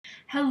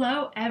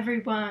Hello,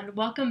 everyone.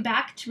 Welcome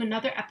back to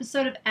another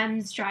episode of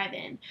M's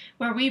Drive-In,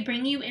 where we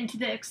bring you into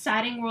the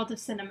exciting world of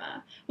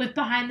cinema, with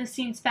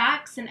behind-the-scenes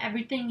facts and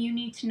everything you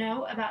need to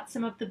know about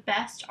some of the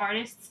best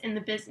artists in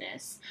the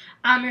business.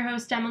 I'm your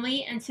host,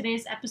 Emily, and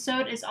today's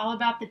episode is all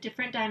about the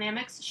different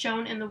dynamics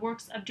shown in the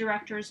works of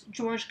directors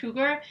George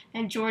Cukor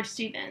and George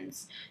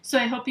Stevens. So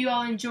I hope you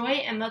all enjoy,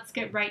 and let's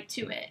get right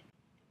to it.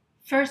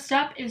 First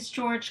up is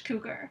George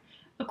Cukor.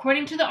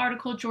 According to the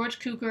article George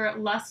Cukor,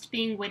 Lust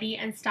Being Witty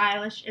and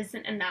Stylish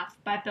Isn't Enough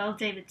by Bill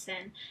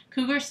Davidson,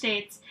 Cukor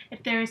states,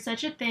 if there is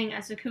such a thing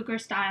as a Cukor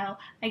style,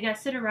 I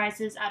guess it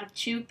arises out of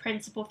two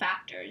principal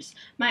factors,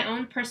 my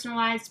own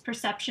personalized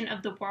perception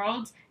of the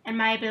world and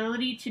my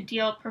ability to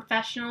deal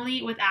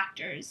professionally with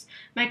actors.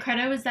 My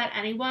credo is that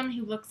anyone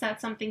who looks at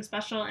something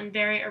special in a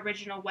very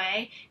original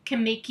way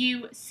can make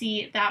you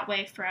see that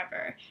way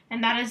forever,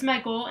 and that is my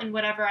goal in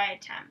whatever I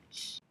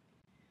attempt.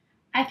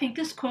 I think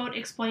this quote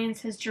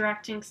explains his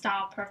directing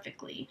style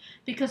perfectly,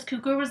 because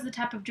Cukor was the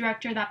type of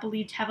director that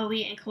believed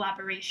heavily in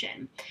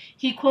collaboration.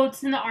 He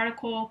quotes in the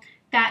article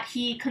that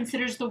he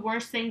considers the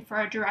worst thing for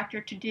a director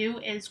to do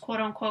is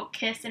quote-unquote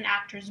kiss an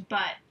actor's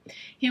butt.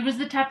 He was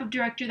the type of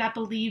director that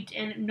believed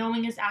in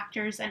knowing his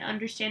actors and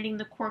understanding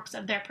the quirks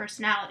of their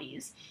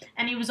personalities,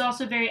 and he was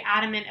also very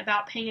adamant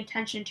about paying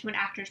attention to an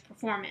actor's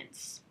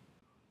performance,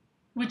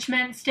 which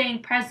meant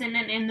staying present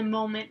and in the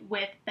moment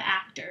with the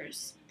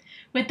actors.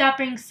 With that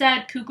being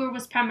said, Cukor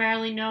was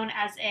primarily known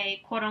as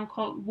a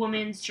quote-unquote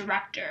woman's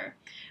director.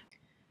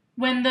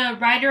 When the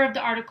writer of the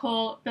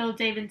article, Bill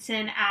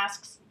Davidson,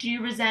 asks, do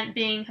you resent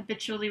being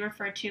habitually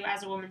referred to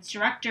as a woman's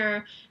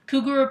director?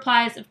 Cukor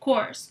replies, of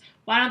course.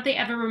 Why don't they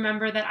ever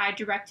remember that I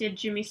directed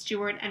Jimmy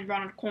Stewart and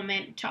Ronald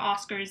Colman to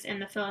Oscars in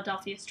The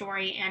Philadelphia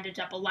Story and A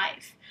Double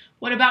Life?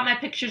 What about my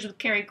pictures with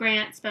Cary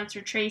Grant,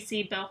 Spencer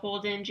Tracy, Bill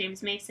Holden,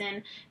 James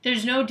Mason?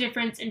 There's no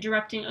difference in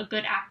directing a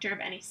good actor of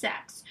any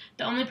sex.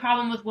 The only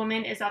problem with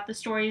women is that the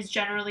stories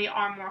generally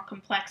are more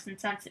complex and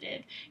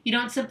sensitive. You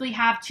don't simply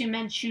have two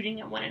men shooting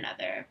at one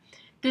another.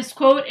 This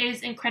quote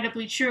is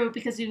incredibly true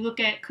because if you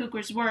look at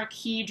Cukor's work,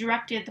 he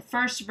directed the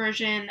first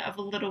version of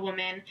Little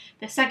Women,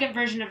 the second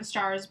version of A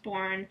Star is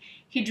Born.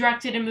 He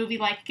directed a movie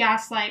like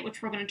Gaslight,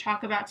 which we're going to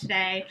talk about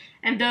today,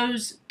 and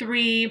those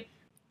three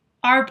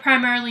are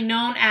primarily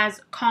known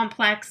as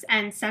complex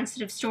and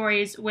sensitive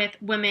stories with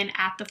women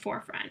at the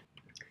forefront.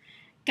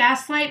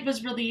 Gaslight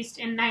was released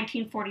in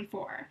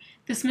 1944.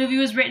 This movie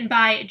was written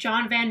by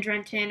John Van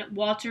Drenten,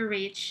 Walter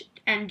Reich,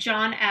 and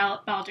John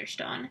L.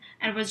 Balderstone,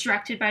 and was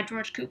directed by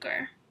George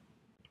Cukor.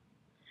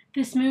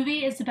 This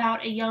movie is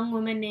about a young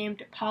woman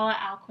named Paula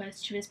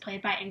Alquist, who is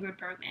played by Ingrid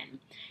Bergman.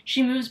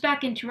 She moves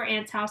back into her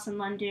aunt's house in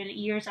London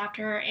years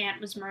after her aunt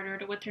was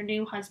murdered with her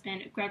new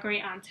husband, Gregory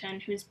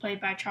Anton, who is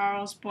played by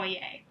Charles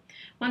Boyer.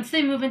 Once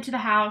they move into the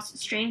house,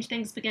 strange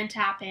things begin to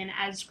happen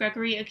as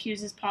Gregory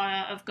accuses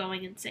Paula of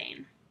going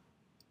insane.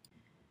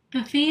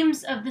 The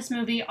themes of this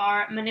movie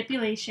are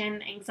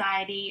manipulation,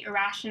 anxiety,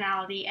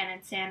 irrationality, and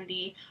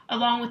insanity,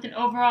 along with an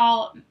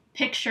overall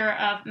picture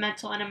of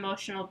mental and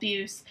emotional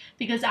abuse,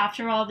 because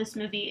after all, this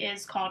movie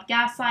is called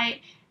Gaslight,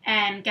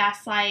 and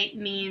gaslight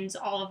means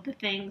all of the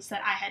things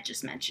that I had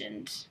just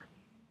mentioned.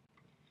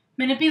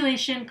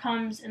 Manipulation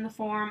comes in the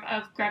form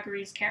of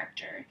Gregory's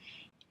character.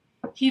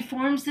 He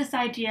forms this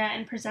idea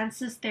and presents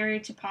this theory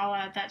to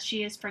Paula that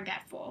she is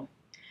forgetful.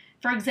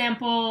 For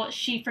example,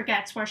 she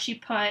forgets where she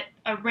put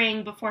a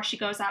ring before she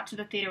goes out to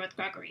the theater with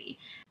Gregory.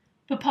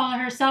 But Paula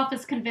herself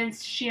is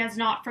convinced she has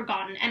not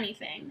forgotten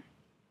anything.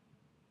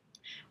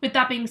 With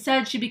that being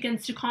said, she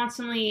begins to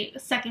constantly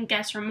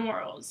second-guess her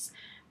morals,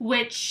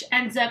 which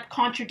ends up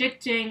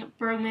contradicting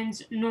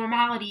Bergman's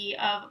normality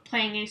of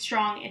playing a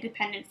strong,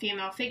 independent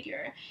female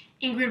figure.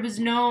 Ingrid was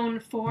known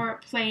for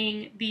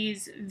playing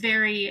these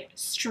very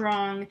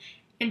strong,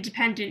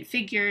 independent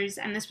figures,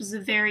 and this was a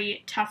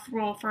very tough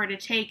role for her to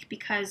take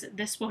because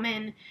this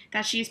woman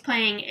that she's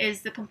playing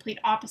is the complete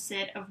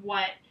opposite of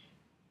what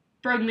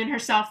Bergman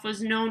herself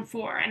was known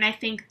for, and I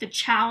think the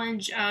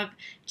challenge of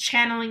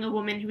channeling a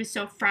woman who is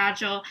so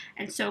fragile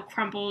and so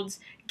crumbled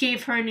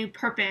gave her a new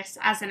purpose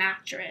as an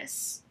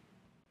actress.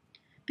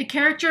 The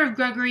character of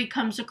Gregory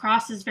comes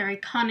across as very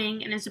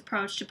cunning in his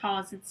approach to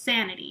Paula's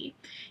insanity.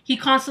 He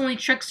constantly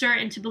tricks her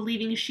into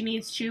believing she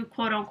needs to,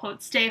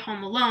 quote-unquote, stay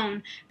home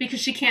alone because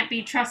she can't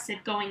be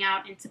trusted going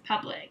out into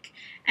public.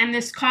 And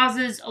this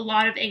causes a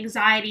lot of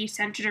anxiety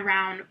centered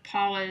around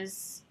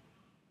Paula's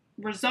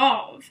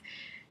resolve.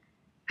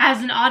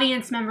 As an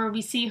audience member,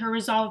 we see her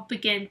resolve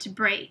begin to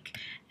break,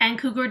 and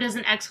Cukor does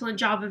an excellent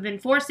job of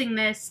enforcing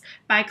this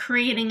by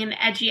creating an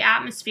edgy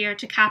atmosphere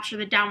to capture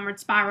the downward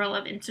spiral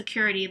of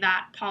insecurity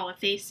that Paula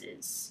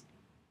faces.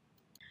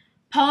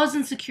 Paula's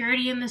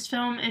insecurity in this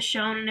film is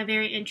shown in a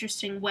very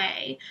interesting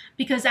way,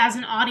 because as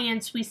an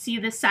audience we see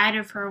this side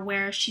of her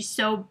where she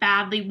so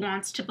badly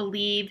wants to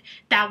believe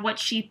that what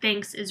she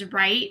thinks is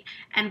right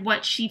and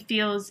what she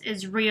feels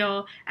is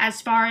real,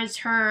 as far as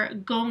her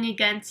going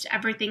against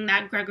everything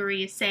that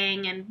Gregory is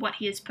saying and what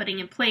he is putting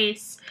in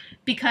place,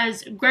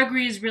 because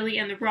Gregory is really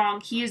in the wrong.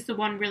 He is the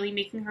one really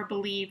making her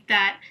believe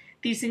that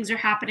these things are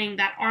happening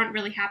that aren't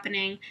really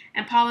happening.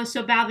 And Paula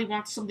so badly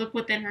wants to look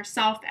within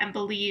herself and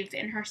believe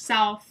in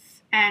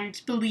herself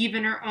and believe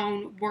in her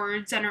own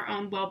words and her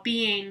own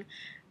well-being.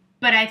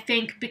 But I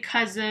think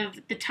because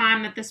of the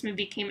time that this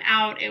movie came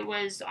out, it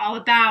was all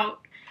about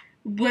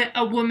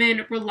a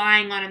woman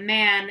relying on a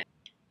man.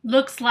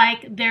 Looks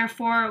like,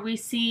 therefore, we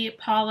see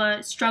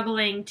Paula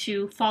struggling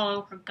to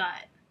follow her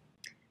gut.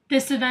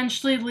 This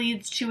eventually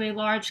leads to a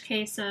large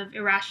case of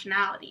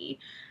irrationality.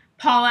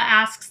 Paula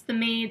asks the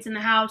maids in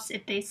the house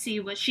if they see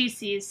what she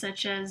sees,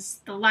 such as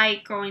the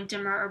light growing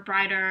dimmer or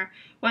brighter,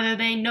 whether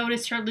they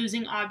notice her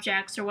losing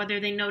objects, or whether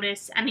they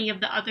notice any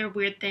of the other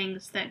weird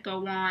things that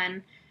go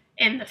on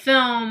in the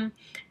film,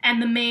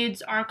 and the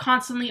maids are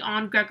constantly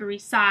on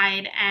Gregory's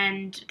side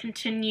and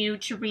continue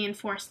to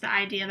reinforce the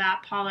idea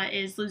that Paula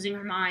is losing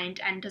her mind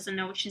and doesn't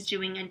know what she's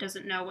doing and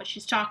doesn't know what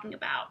she's talking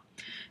about.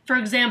 For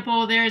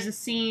example, there is a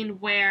scene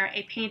where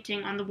a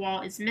painting on the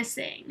wall is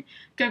missing.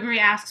 Gregory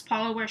asks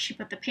Paula where she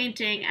put the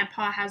painting, and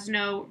Paula has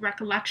no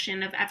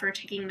recollection of ever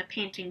taking the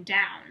painting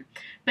down.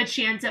 But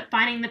she ends up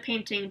finding the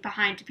painting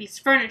behind a piece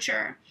of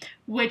furniture,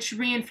 which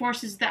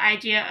reinforces the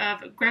idea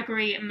of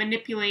Gregory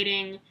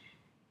manipulating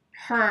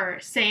her,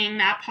 saying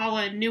that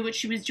Paula knew what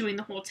she was doing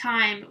the whole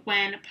time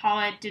when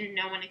Paula didn't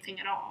know anything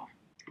at all.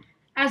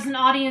 As an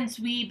audience,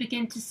 we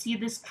begin to see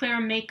this clear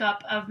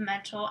makeup of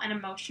mental and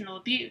emotional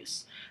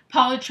abuse.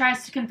 Paula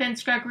tries to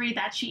convince Gregory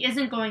that she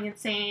isn't going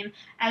insane,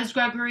 as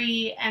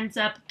Gregory ends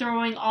up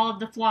throwing all of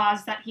the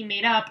flaws that he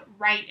made up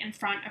right in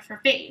front of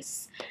her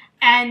face.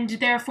 And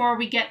therefore,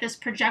 we get this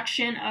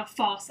projection of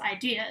false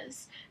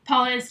ideas.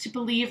 Paula is to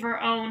believe her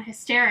own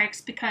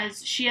hysterics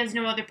because she has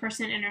no other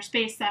person in her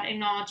space that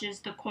acknowledges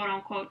the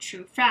quote-unquote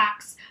true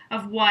facts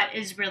of what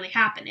is really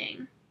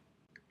happening.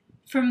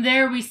 From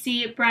there, we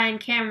see Brian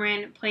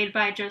Cameron, played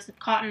by Joseph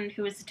Cotton,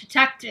 who is a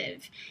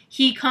detective.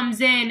 He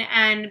comes in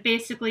and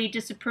basically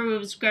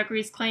disapproves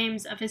Gregory's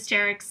claims of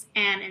hysterics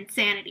and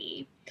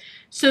insanity.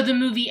 So the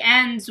movie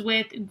ends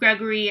with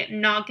Gregory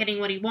not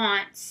getting what he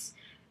wants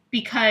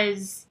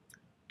because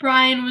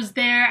Brian was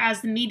there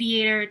as the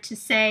mediator to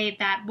say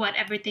that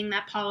everything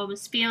that Paula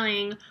was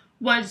feeling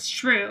was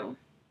true.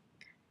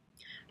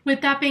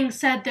 With that being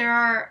said, there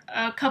are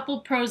a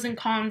couple pros and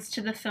cons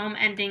to the film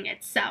ending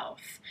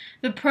itself.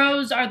 The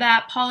pros are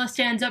that Paula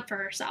stands up for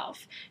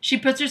herself. She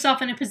puts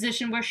herself in a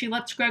position where she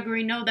lets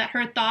Gregory know that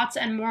her thoughts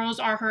and morals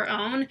are her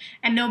own,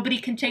 and nobody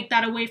can take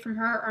that away from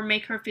her or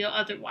make her feel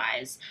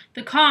otherwise.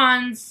 The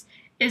cons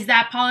is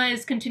that Paula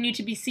is continued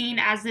to be seen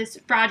as this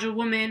fragile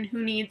woman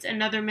who needs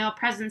another male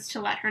presence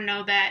to let her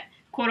know that,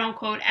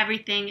 quote-unquote,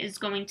 everything is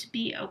going to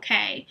be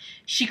okay.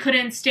 She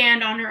couldn't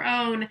stand on her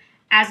own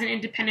as an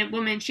independent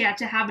woman. She had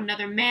to have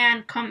another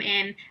man come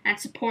in and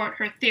support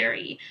her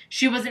theory.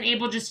 She wasn't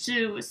able just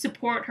to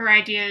support her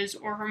ideas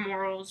or her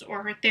morals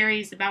or her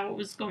theories about what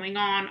was going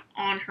on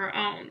her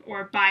own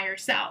or by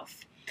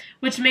herself,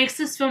 which makes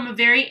this film a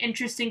very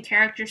interesting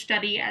character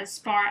study as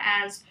far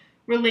as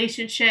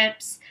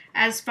relationships,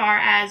 as far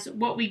as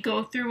what we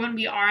go through when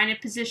we are in a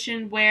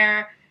position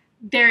where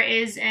there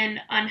is an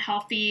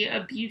unhealthy,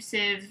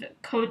 abusive,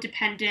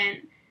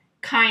 codependent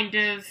kind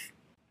of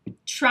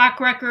track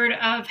record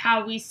of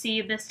how we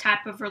see this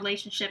type of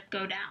relationship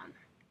go down.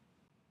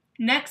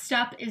 Next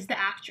up is The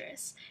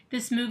Actress.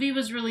 This movie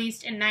was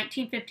released in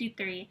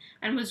 1953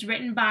 and was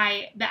written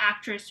by the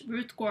actress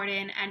Ruth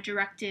Gordon and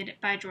directed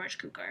by George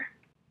Cukor.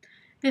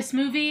 This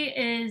movie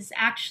is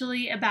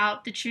actually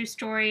about the true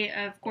story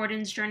of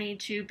Gordon's journey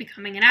to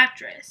becoming an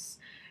actress.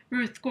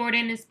 Ruth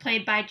Gordon is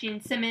played by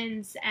Jean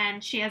Simmons,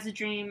 and she has a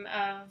dream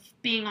of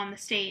being on the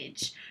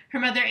stage. Her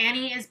mother,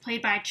 Annie, is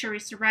played by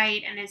Teresa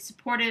Wright and is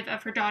supportive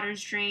of her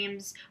daughter's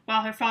dreams,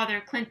 while her father,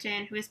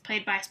 Clinton, who is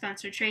played by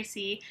Spencer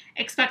Tracy,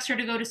 expects her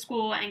to go to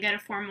school and get a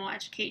formal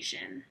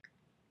education.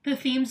 The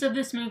themes of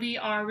this movie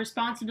are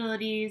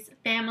responsibilities,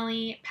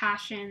 family,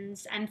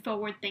 passions, and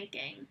forward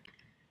thinking.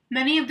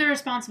 Many of the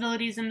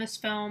responsibilities in this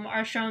film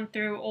are shown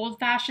through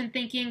old-fashioned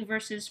thinking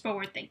versus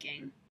forward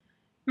thinking.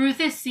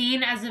 Ruth is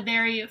seen as a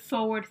very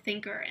forward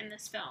thinker in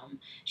this film.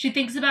 She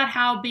thinks about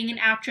how being an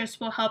actress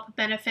will help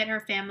benefit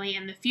her family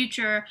in the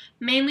future,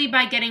 mainly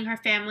by getting her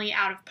family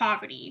out of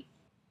poverty.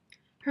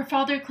 Her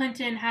father,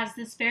 Clinton, has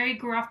this very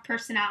gruff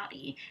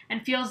personality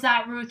and feels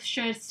that Ruth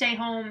should stay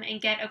home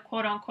and get a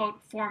quote-unquote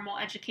formal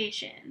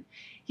education.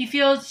 He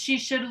feels she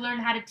should learn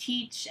how to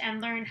teach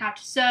and learn how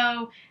to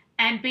sew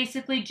and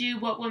basically do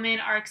what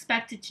women are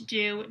expected to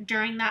do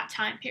during that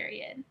time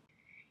period.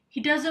 He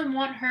doesn't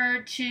want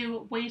her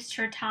to waste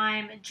her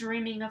time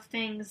dreaming of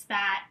things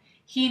that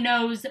he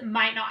knows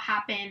might not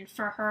happen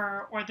for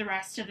her or the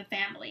rest of the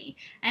family,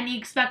 and he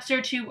expects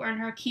her to earn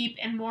her keep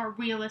in more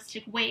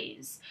realistic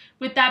ways.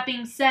 With that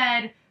being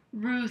said,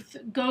 Ruth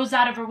goes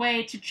out of her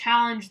way to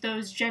challenge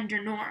those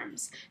gender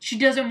norms. She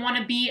doesn't want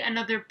to be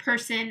another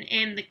person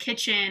in the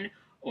kitchen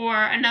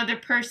or another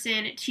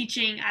person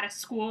teaching at a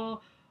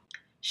school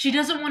She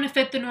doesn't want to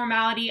fit the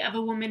normality of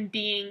a woman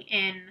being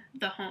in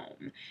the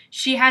home.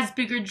 She has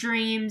bigger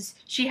dreams,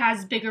 she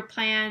has bigger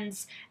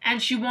plans,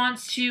 and she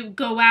wants to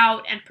go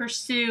out and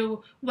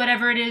pursue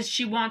whatever it is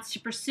she wants to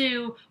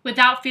pursue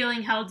without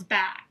feeling held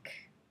back.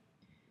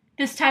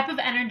 This type of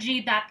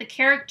energy that the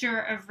character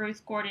of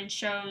Ruth Gordon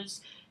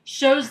shows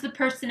the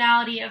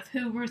personality of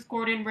who Ruth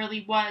Gordon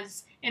really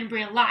was in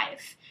real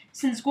life.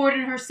 Since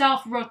Gordon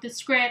herself wrote the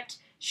script,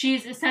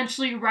 she's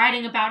essentially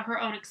writing about her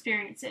own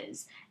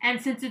experiences.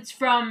 And since it's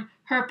from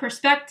her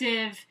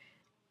perspective,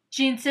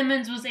 Gene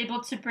Simmons was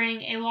able to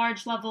bring a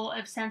large level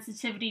of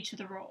sensitivity to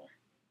the role.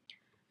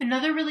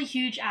 Another really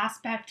huge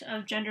aspect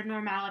of gender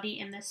normality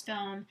in this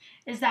film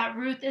is that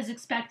Ruth is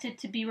expected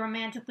to be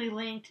romantically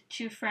linked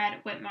to Fred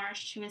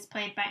Whitmarsh, who is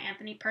played by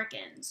Anthony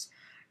Perkins.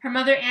 Her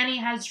mother Annie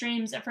has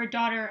dreams of her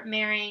daughter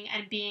marrying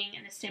and being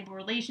in a stable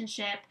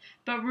relationship,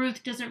 but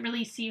Ruth doesn't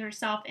really see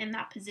herself in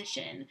that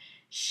position.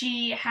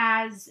 She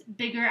has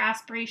bigger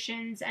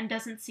aspirations and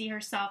doesn't see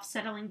herself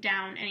settling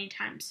down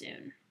anytime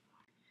soon.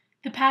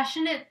 The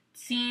passionate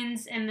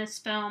scenes in this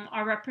film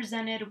are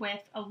represented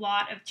with a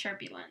lot of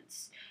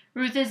turbulence.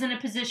 Ruth is in a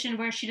position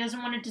where she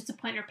doesn't want to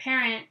disappoint her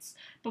parents,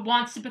 but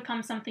wants to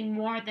become something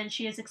more than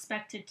she is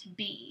expected to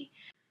be.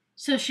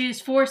 So she is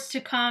forced to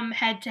come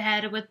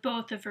head-to-head with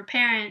both of her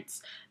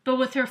parents, but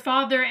with her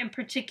father in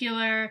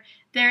particular,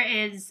 there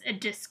is a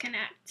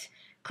disconnect.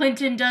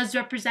 Clinton does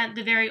represent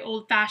the very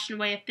old-fashioned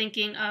way of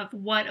thinking of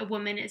what a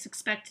woman is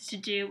expected to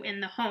do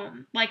in the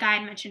home, like I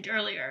had mentioned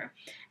earlier.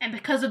 And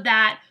because of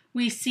that,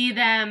 we see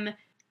them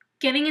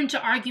getting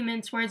into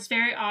arguments where it's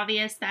very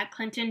obvious that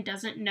Clinton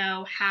doesn't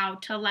know how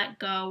to let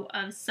go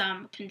of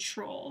some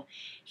control.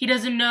 He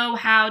doesn't know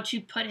how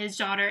to put his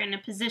daughter in a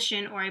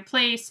position or a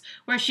place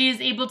where she is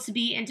able to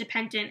be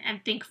independent and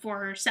think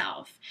for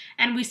herself.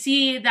 And we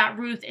see that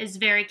Ruth is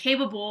very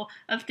capable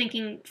of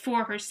thinking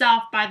for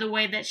herself by the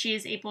way that she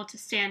is able to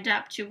stand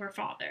up to her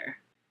father.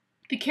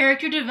 The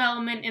character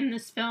development in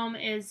this film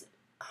is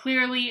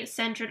clearly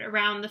centered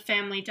around the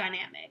family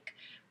dynamic.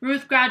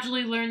 Ruth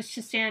gradually learns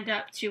to stand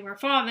up to her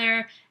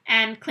father,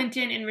 and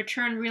Clinton in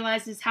return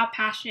realizes how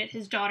passionate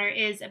his daughter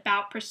is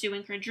about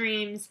pursuing her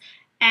dreams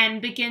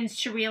and begins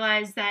to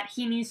realize that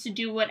he needs to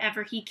do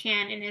whatever he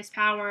can in his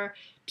power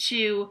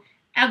to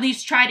at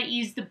least try to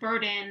ease the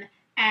burden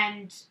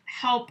and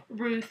help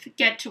Ruth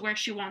get to where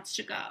she wants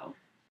to go.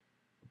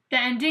 The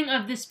ending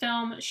of this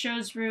film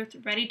shows Ruth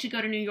ready to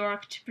go to New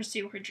York to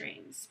pursue her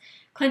dreams.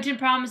 Clinton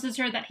promises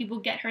her that he will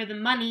get her the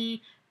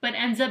money, but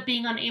ends up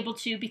being unable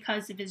to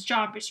because of his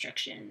job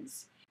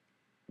restrictions.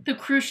 The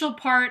crucial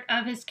part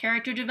of his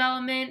character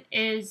development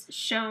is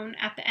shown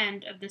at the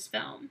end of this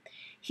film.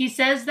 He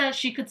says that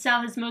she could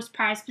sell his most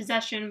prized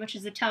possession, which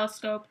is a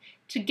telescope,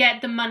 to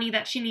get the money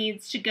that she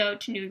needs to go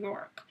to New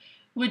York,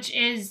 which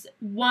is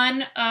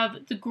one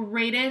of the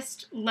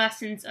greatest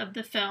lessons of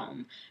the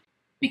film,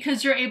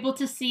 because you're able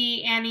to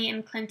see Annie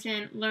and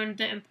Clinton learn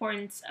the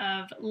importance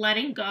of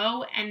letting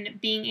go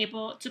and being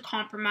able to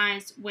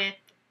compromise with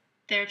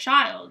their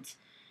child.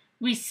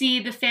 We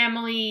see the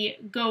family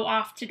go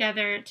off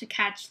together to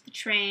catch the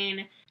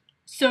train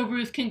so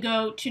Ruth can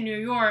go to New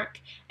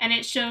York, and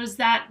it shows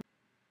that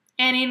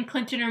Annie and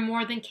Clinton are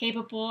more than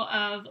capable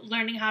of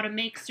learning how to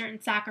make certain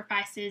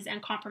sacrifices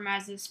and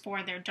compromises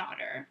for their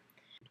daughter.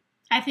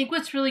 I think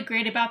what's really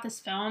great about this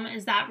film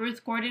is that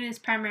Ruth Gordon is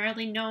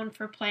primarily known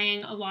for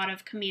playing a lot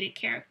of comedic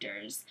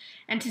characters,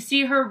 and to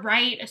see her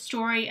write a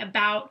story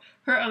about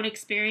her own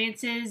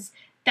experiences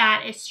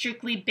that is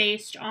strictly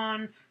based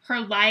on her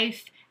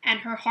life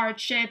and her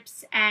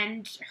hardships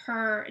and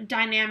her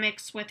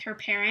dynamics with her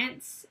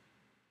parents.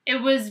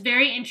 It was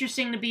very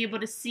interesting to be able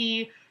to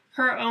see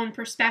her own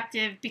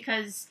perspective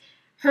because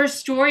her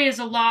story is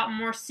a lot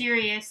more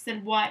serious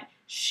than what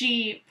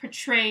she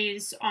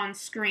portrays on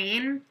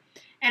screen.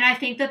 And I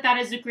think that that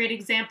is a great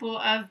example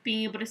of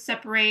being able to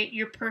separate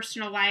your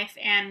personal life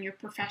and your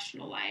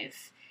professional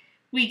life.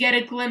 We get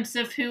a glimpse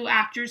of who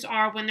actors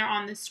are when they're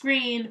on the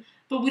screen,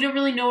 but we don't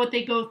really know what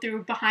they go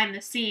through behind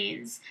the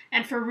scenes.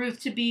 And for Ruth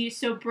to be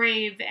so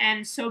brave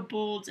and so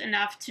bold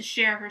enough to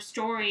share her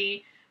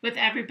story with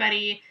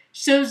everybody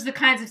shows the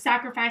kinds of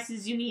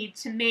sacrifices you need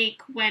to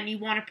make when you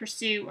want to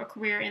pursue a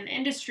career in the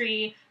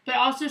industry, but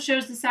also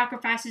shows the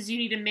sacrifices you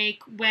need to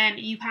make when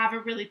you have a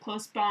really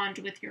close bond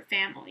with your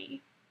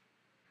family.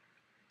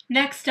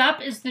 Next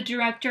up is the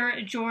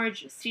director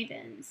George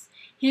Stevens.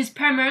 He is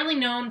primarily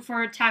known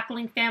for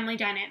tackling family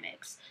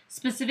dynamics,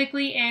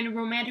 specifically in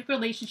romantic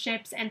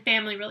relationships and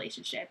family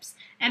relationships,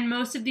 and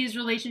most of these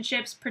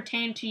relationships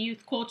pertain to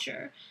youth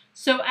culture.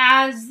 So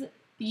as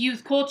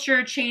youth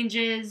culture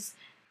changes,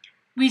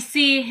 we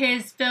see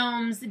his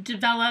films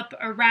develop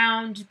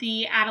around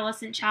the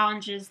adolescent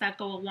challenges that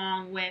go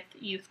along with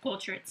youth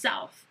culture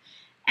itself.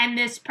 And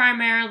this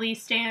primarily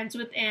stands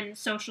within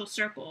social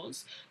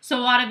circles. So a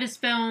lot of his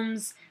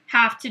films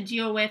have to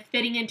deal with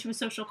fitting into a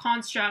social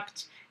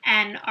construct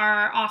and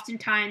are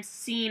oftentimes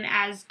seen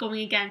as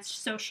going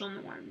against social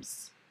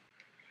norms.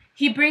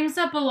 He brings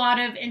up a lot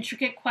of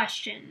intricate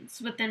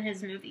questions within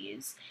his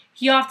movies.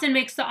 He often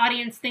makes the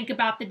audience think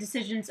about the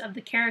decisions of the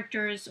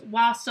characters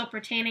while still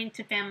pertaining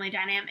to family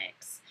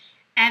dynamics.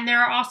 And there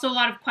are also a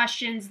lot of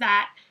questions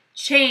that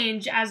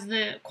change as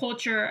the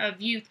culture of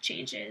youth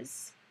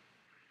changes.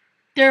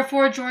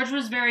 Therefore, George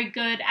was very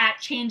good at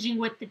changing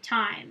with the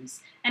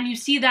times. And you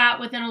see that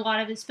within a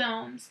lot of his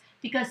films,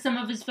 because some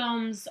of his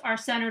films are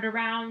centered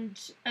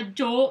around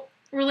adult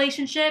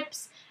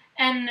relationships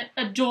and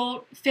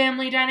adult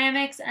family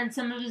dynamics, and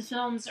some of his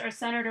films are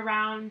centered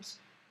around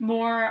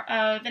more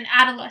of an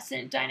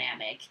adolescent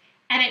dynamic.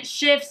 And it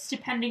shifts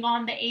depending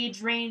on the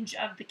age range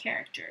of the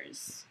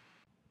characters.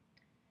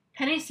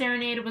 Penny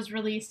Serenade was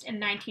released in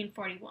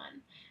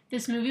 1941.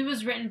 This movie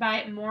was written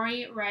by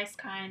Maury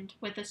Reiskind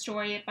with a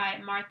story by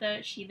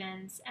Martha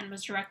Stevens and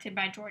was directed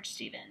by George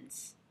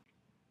Stevens.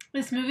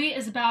 This movie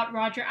is about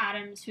Roger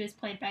Adams, who is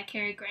played by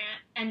Cary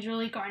Grant, and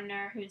Julie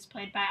Gardner, who is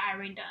played by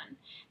Irene Dunne.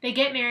 They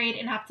get married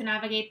and have to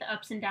navigate the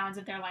ups and downs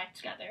of their life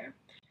together.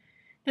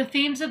 The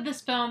themes of this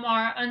film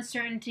are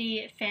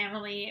uncertainty,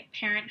 family,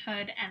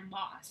 parenthood, and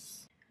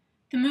loss.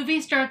 The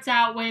movie starts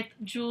out with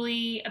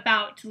Julie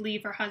about to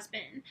leave her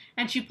husband,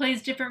 and she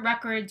plays different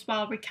records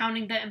while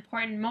recounting the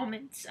important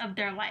moments of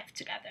their life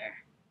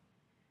together.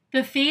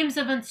 The themes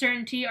of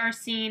uncertainty are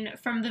seen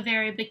from the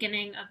very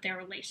beginning of their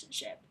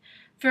relationship.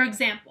 For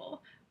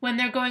example, when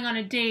they're going on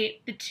a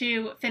date, the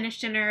two finish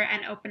dinner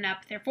and open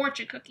up their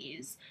fortune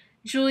cookies.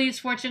 Julie's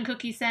fortune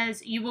cookie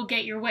says, "You will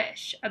get your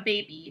wish, a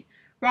baby."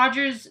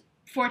 Roger's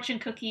fortune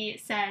cookie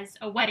says,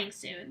 "A wedding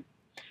soon."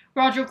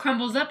 Roger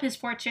crumbles up his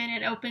fortune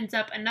and opens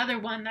up another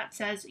one that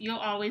says, "You'll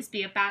always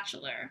be a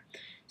bachelor."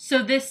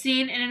 So this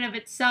scene in and of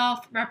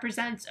itself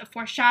represents a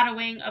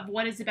foreshadowing of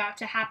what is about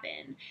to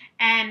happen.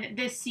 And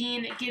this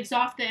scene gives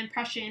off the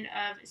impression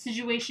of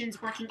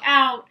situations working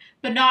out,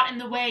 but not in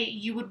the way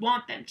you would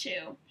want them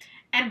to.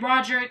 And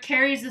Roger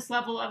carries this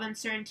level of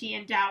uncertainty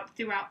and doubt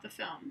throughout the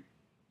film.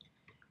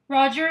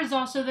 Roger is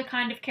also the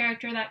kind of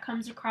character that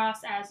comes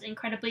across as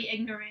incredibly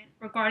ignorant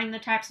regarding the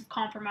types of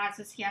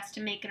compromises he has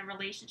to make in a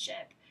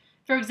relationship.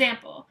 For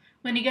example,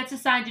 when he gets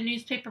assigned a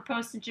newspaper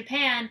post in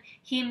Japan,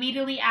 he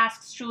immediately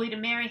asks Julie to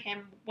marry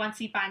him once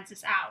he finds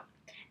this out.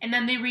 And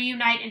then they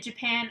reunite in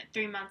Japan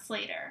 3 months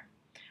later.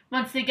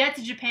 Once they get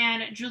to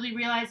Japan, Julie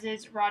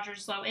realizes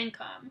Roger's low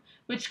income,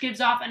 which gives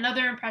off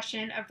another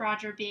impression of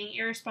Roger being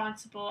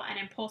irresponsible and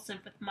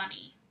impulsive with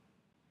money.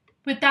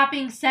 With that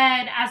being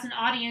said, as an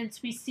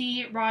audience, we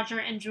see Roger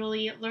and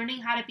Julie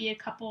learning how to be a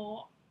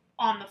couple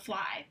on the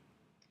fly.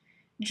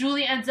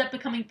 Julie ends up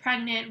becoming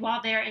pregnant while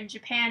they're in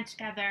Japan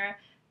together,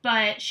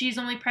 but she's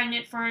only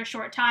pregnant for a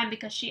short time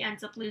because she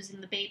ends up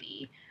losing the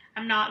baby.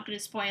 I'm not going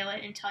to spoil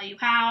it and tell you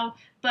how,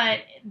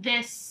 but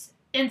this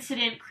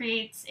incident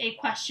creates a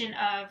question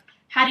of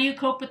how do you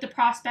cope with the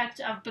prospect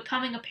of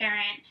becoming a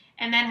parent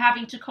and then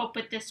having to cope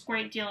with this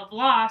great deal of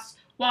loss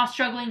while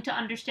struggling to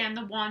understand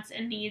the wants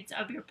and needs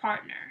of your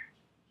partner.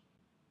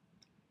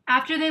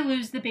 After they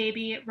lose the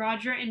baby,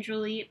 Roger and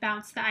Julie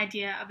bounce the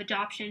idea of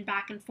adoption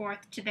back and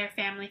forth to their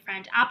family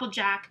friend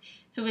Applejack,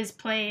 who is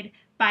played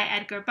by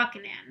Edgar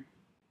Buchanan.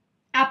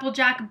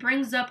 Applejack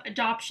brings up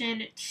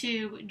adoption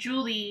to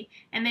Julie,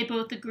 and they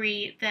both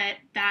agree that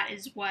that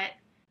is what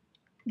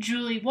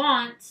Julie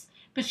wants,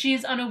 but she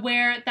is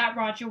unaware that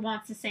Roger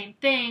wants the same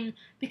thing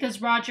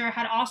because Roger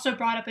had also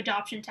brought up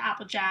adoption to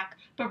Applejack,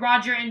 but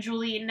Roger and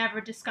Julie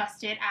never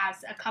discussed it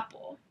as a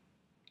couple.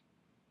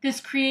 This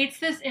creates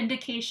this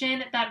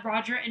indication that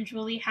Roger and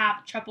Julie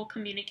have trouble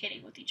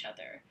communicating with each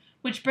other,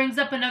 which brings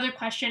up another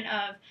question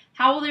of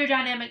how will their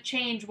dynamic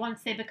change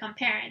once they become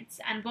parents,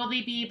 and will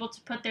they be able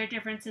to put their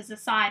differences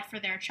aside for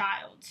their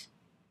child?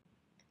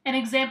 An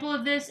example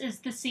of this is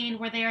the scene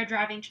where they are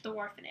driving to the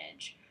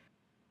orphanage.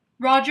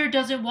 Roger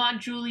doesn't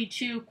want Julie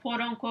to,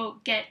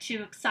 quote-unquote, get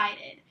too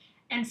excited,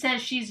 and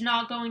says she's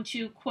not going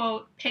to,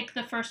 quote, pick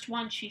the first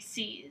one she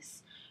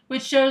sees,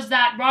 which shows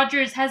that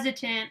Roger is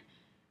hesitant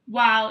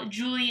while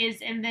Julie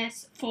is in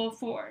this full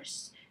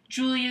force.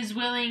 Julie is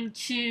willing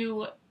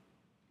to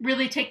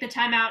really take the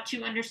time out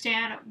to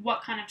understand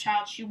what kind of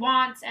child she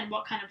wants and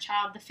what kind of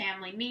child the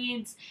family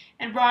needs,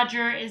 and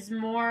Roger is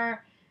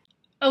more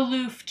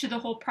aloof to the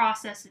whole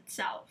process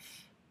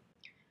itself.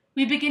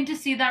 We begin to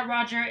see that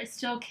Roger is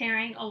still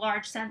carrying a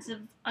large sense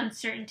of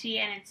uncertainty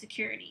and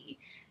insecurity,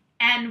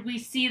 and we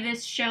see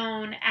this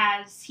shown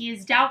as he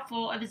is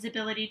doubtful of his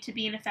ability to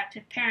be an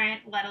effective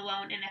parent, let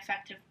alone an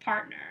effective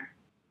partner.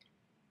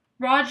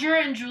 Roger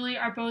and Julie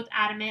are both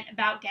adamant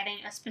about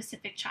getting a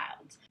specific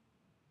child.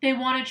 They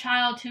want a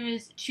child who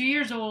is 2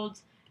 years old,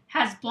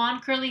 has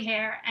blonde curly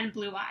hair, and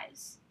blue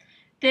eyes.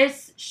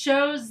 This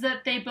shows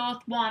that they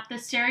both want the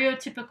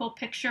stereotypical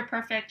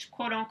picture-perfect,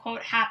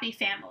 quote-unquote, happy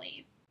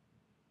family,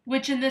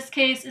 which in this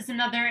case is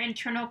another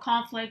internal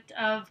conflict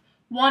of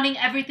wanting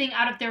everything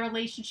out of their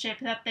relationship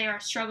that they are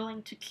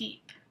struggling to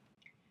keep.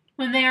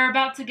 When they are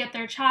about to get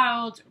their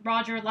child,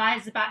 Roger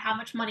lies about how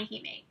much money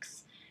he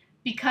makes,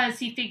 because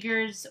he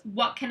figures,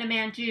 what can a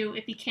man do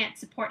if he can't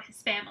support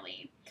his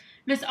family?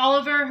 Miss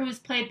Oliver, who is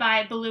played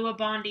by Balua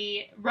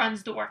Bondi,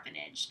 runs the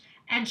orphanage,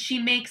 and she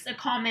makes a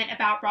comment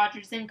about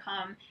Roger's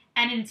income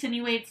and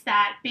insinuates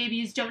that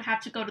babies don't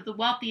have to go to the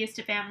wealthiest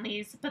of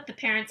families, but the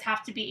parents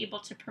have to be able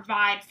to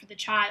provide for the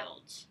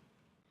child.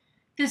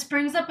 This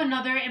brings up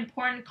another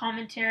important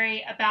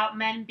commentary about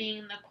men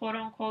being the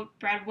quote-unquote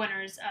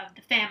breadwinners of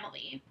the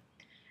family.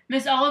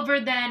 Miss Oliver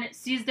then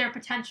sees their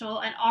potential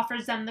and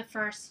offers them the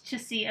first to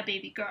see a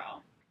baby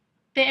girl.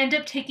 They end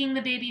up taking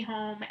the baby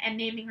home and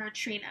naming her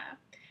Trina.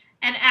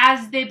 And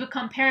as they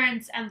become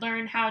parents and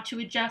learn how to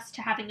adjust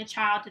to having a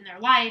child in their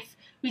life,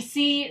 we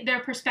see their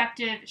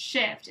perspective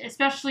shift,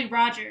 especially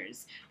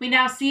Roger's. We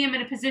now see him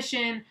in a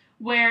position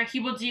where he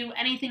will do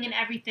anything and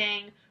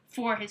everything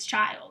for his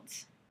child.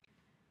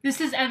 This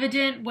is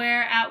evident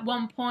where at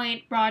one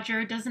point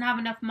Roger doesn't have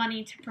enough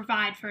money to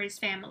provide for his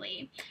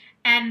family,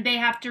 and they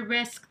have to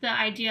risk the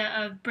idea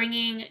of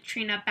bringing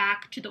Trina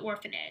back to the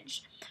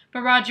orphanage.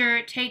 But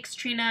Roger takes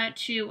Trina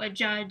to a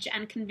judge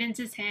and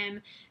convinces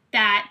him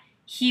that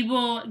he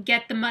will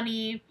get the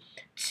money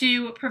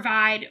to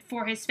provide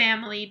for his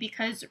family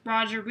because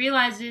Roger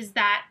realizes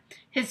that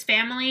his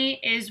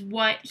family is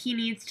what he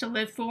needs to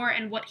live for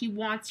and what he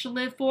wants to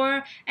live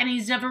for, and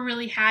he's never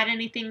really had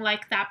anything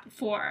like that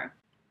before.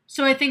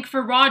 So I think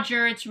for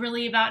Roger, it's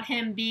really about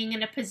him being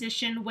in a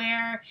position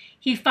where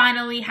he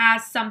finally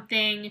has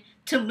something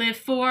to live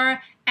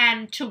for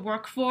and to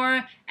work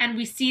for, and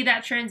we see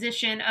that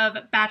transition of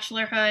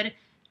bachelorhood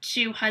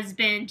to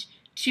husband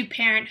to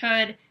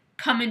parenthood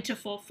come into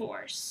full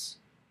force.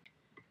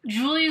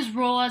 Julie's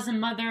role as a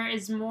mother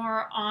is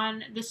more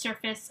on the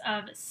surface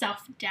of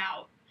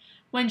self-doubt.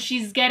 When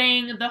she's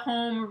getting the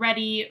home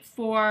ready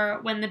for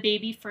when the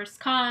baby first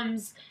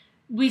comes,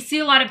 we see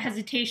a lot of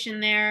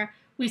hesitation there.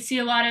 We see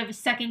a lot of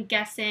second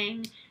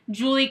guessing.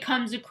 Julie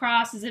comes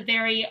across as a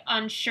very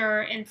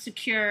unsure,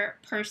 insecure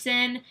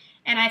person,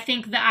 and I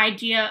think the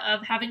idea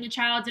of having a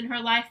child in her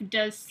life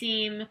does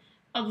seem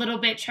a little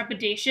bit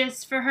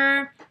trepidatious for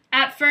her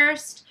at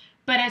first,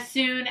 but as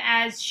soon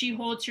as she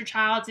holds her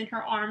child in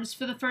her arms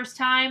for the first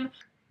time,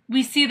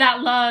 we see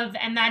that love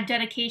and that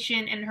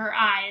dedication in her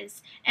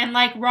eyes. And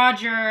like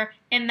Roger,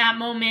 in that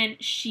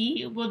moment,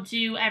 she will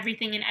do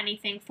everything and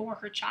anything for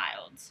her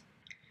child.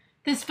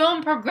 This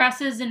film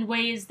progresses in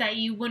ways that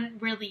you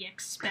wouldn't really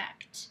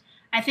expect.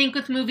 I think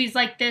with movies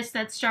like this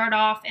that start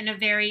off in a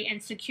very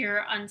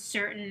insecure,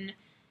 uncertain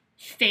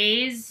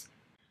phase,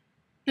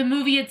 the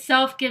movie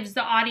itself gives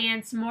the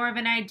audience more of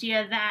an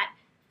idea that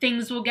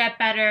things will get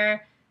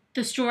better,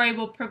 the story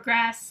will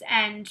progress,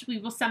 and we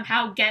will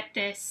somehow get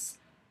this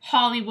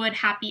Hollywood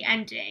happy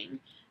ending.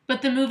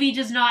 But the movie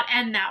does not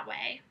end that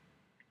way.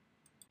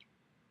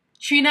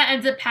 Trina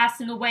ends up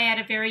passing away at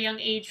a very young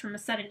age from a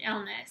sudden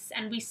illness,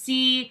 and we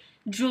see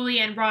Julie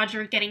and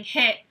Roger getting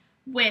hit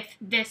with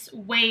this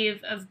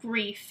wave of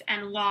grief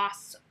and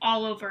loss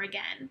all over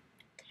again.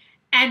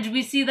 And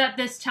we see that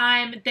this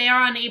time they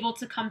are unable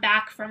to come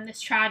back from this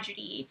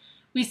tragedy.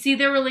 We see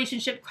their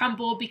relationship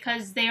crumble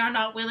because they are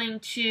not willing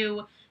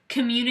to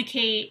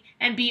communicate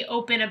and be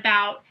open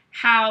about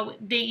how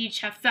they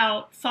each have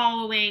felt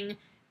following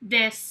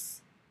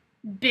this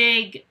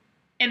big,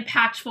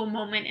 impactful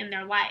moment in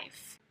their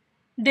life.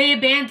 They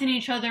abandon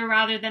each other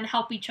rather than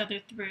help each other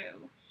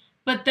through.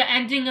 But the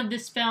ending of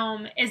this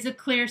film is a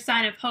clear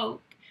sign of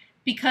hope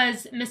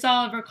because Miss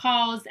Oliver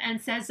calls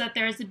and says that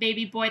there is a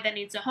baby boy that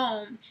needs a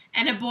home,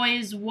 and a boy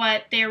is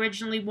what they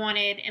originally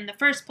wanted in the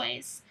first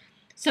place.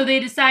 So they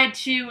decide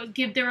to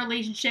give their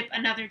relationship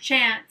another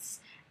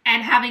chance,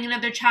 and having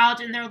another child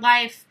in their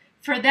life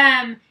for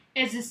them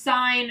is a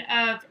sign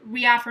of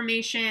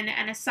reaffirmation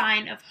and a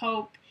sign of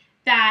hope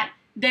that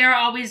they're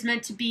always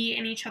meant to be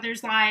in each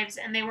other's lives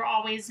and they were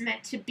always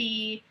meant to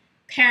be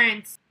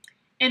parents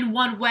in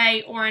one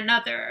way or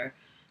another.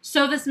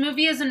 So this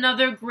movie is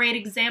another great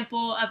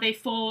example of a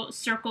full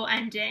circle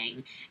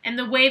ending, and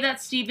the way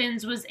that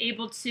Stevens was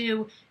able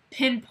to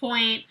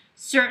pinpoint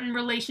certain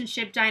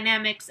relationship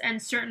dynamics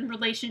and certain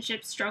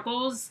relationship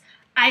struggles,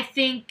 I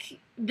think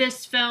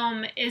this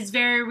film is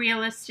very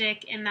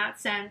realistic in that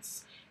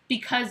sense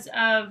because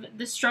of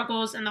the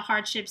struggles and the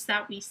hardships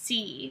that we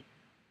see.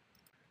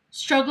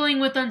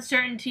 Struggling with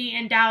uncertainty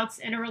and doubts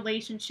in a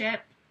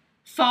relationship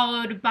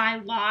followed by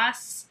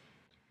loss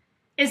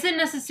isn't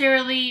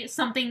necessarily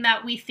something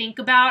that we think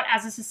about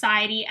as a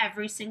society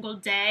every single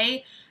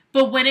day,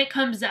 but when it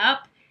comes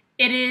up,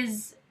 it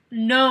is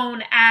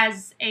known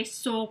as a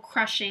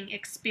soul-crushing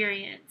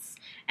experience.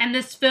 And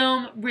this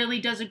film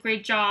really does a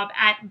great job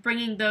at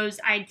bringing those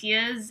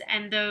ideas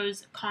and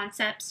those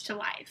concepts to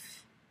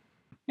life.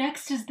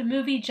 Next is the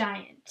movie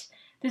Giant.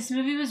 This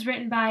movie was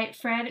written by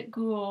Fred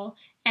Gould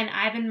and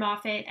Ivan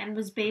Moffat and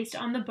was based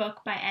on the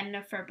book by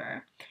Edna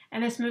Ferber.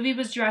 And this movie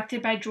was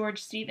directed by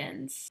George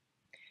Stevens.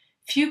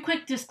 Few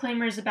quick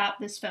disclaimers about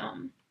this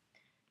film.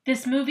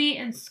 This movie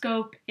in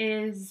scope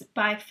is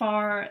by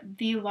far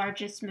the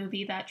largest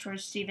movie that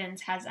George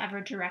Stevens has ever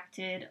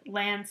directed,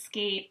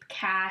 landscape,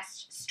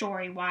 cast,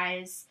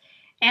 story-wise,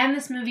 and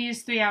this movie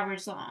is 3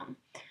 hours long.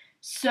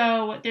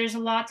 So there's a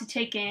lot to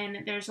take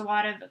in. There's a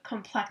lot of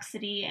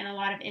complexity and a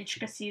lot of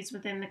intricacies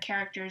within the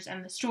characters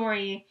and the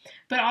story,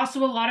 but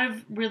also a lot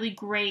of really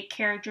great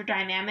character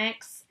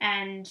dynamics.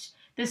 And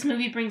this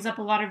movie brings up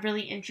a lot of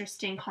really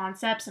interesting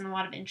concepts and a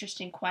lot of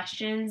interesting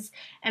questions.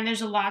 And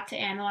there's a lot to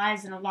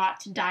analyze and a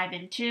lot to dive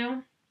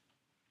into.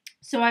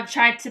 So I've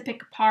tried to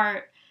pick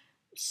apart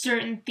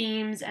certain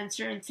themes and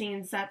certain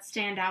scenes that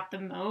stand out the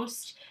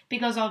most,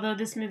 because although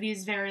this movie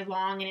is very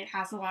long and it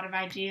has a lot of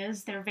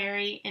ideas, they're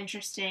very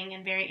interesting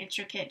and very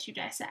intricate to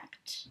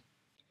dissect.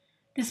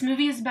 This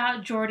movie is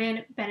about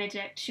Jordan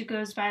Benedict, who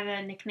goes by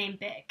the nickname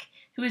Bick,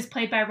 who is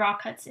played by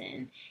Rock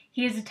Hudson.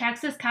 He is a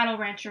Texas cattle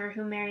rancher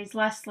who marries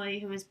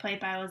Leslie, who is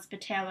played by Elizabeth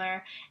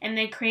Taylor, and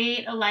they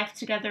create a life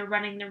together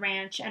running the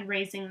ranch and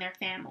raising their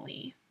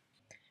family.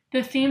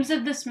 The themes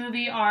of this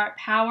movie are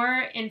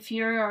power,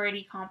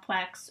 inferiority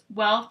complex,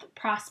 wealth,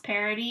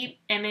 prosperity,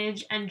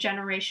 image, and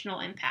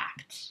generational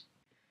impact.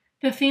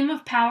 The theme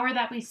of power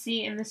that we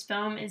see in this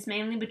film is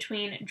mainly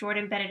between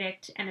Jordan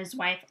Benedict and his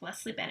wife,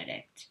 Leslie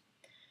Benedict.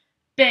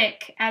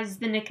 Bick, as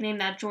the nickname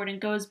that Jordan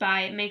goes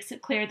by, makes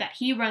it clear that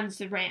he runs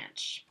the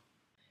ranch.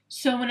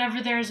 So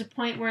whenever there is a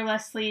point where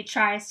Leslie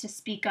tries to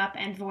speak up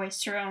and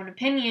voice her own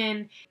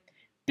opinion,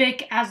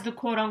 Bick, as the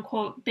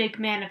quote-unquote big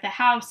man of the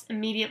house,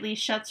 immediately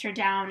shuts her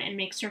down and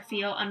makes her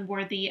feel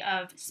unworthy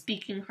of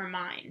speaking her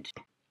mind.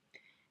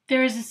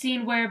 There is a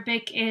scene where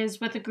Bick is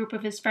with a group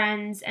of his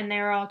friends and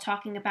they're all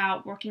talking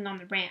about working on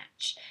the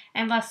ranch,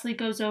 and Leslie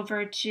goes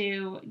over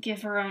to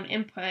give her own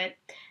input,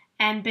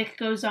 and Bick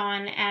goes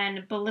on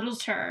and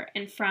belittles her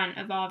in front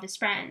of all of his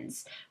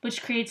friends,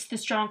 which creates the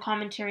strong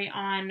commentary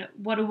on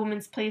what a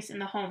woman's place in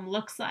the home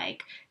looks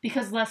like,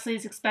 because Leslie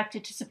is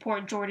expected to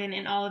support Jordan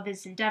in all of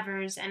his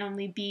endeavors and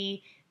only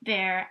be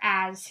there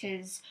as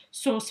his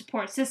sole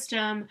support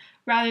system,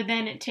 rather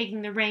than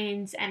taking the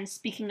reins and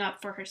speaking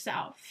up for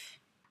herself.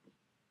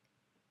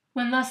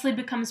 When Leslie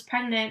becomes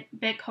pregnant,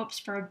 Bick hopes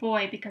for a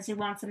boy because he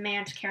wants a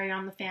man to carry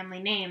on the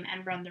family name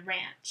and run the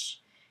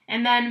ranch.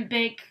 And then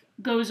Bick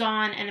goes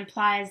on and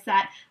implies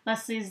that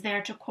Leslie is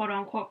there to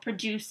quote-unquote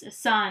produce a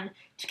son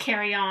to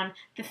carry on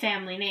the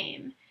family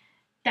name.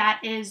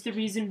 That is the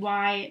reason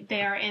why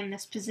they are in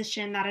this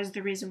position. That is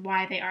the reason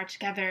why they are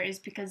together, is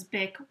because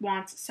Bick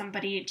wants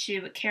somebody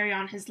to carry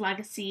on his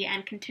legacy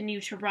and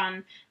continue to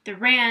run the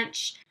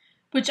ranch,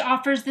 which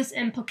offers this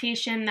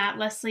implication that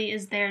Leslie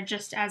is there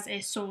just as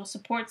a sole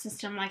support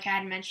system, like I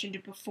had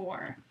mentioned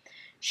before.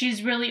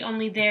 She's really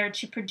only there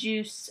to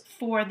produce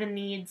for the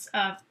needs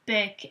of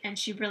Bick, and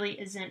she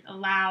really isn't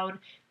allowed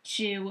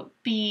to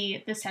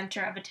be the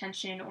center of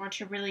attention or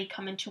to really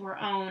come into her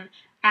own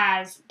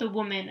as the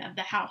woman of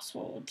the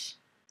household.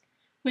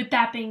 With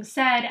that being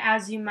said,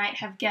 as you might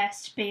have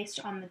guessed based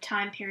on the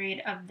time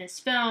period of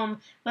this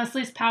film,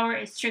 Leslie's power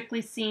is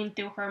strictly seen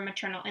through her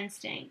maternal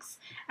instincts.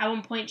 At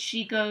one point,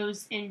 she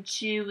goes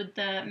into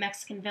the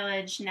Mexican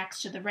village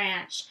next to the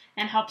ranch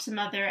and helps a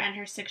mother and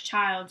her sick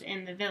child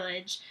in the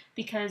village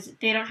because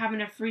they don't have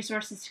enough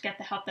resources to get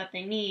the help that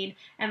they need,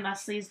 and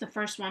Leslie is the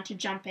first one to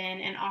jump in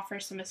and offer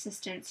some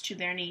assistance to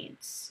their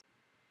needs.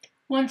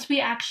 Once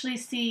we actually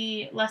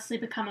see Leslie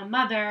become a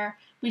mother,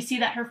 we see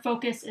that her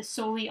focus is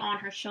solely on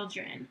her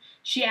children.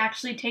 She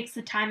actually takes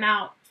the time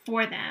out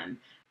for them.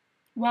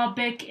 While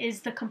Bick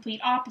is the complete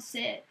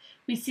opposite,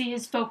 we see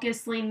his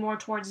focus lean more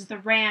towards the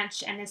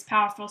ranch and his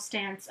powerful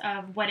stance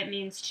of what it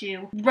means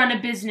to run a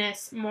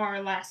business, more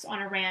or less,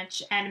 on a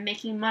ranch and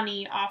making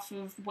money off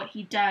of what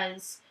he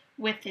does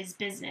with his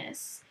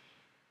business.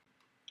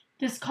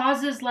 This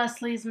causes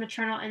Leslie's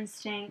maternal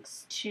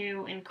instincts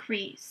to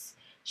increase.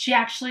 She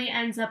actually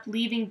ends up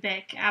leaving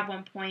Bick at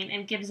one point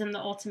and gives him the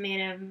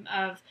ultimatum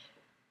of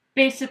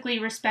basically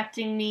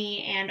respecting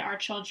me and our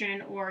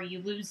children or you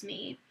lose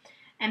me.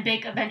 And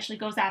Bick eventually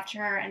goes after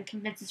her and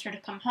convinces her to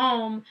come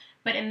home,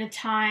 but in the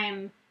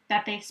time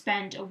that they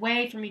spend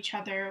away from each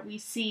other, we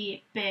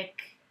see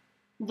Bick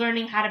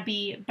learning how to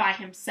be by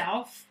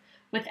himself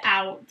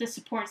without the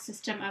support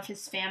system of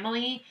his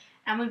family,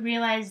 and we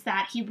realize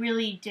that he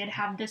really did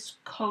have this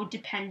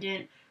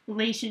codependent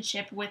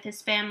relationship with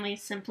his family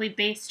simply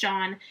based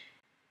on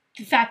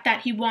the fact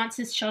that he wants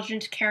his children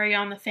to carry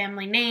on the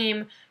family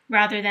name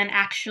rather than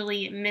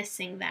actually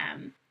missing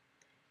them.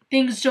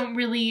 Things don't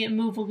really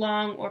move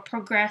along or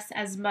progress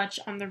as much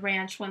on the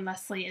ranch when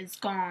Leslie is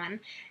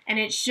gone, and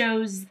it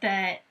shows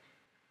that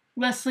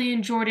Leslie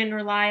and Jordan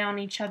rely on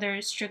each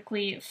other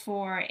strictly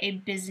for a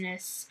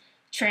business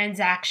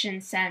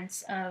transaction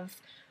sense of,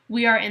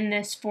 we are in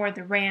this for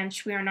the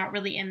ranch, we are not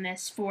really in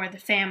this for the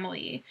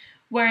family.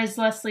 Whereas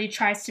Leslie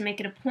tries to make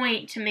it a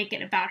point to make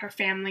it about her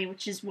family,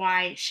 which is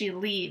why she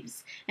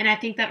leaves. And I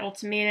think that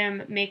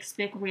ultimatum makes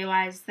Bick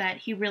realize that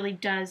he really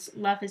does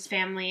love his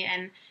family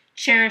and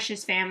cherish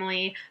his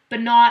family,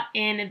 but not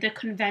in the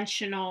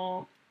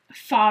conventional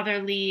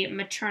fatherly,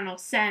 maternal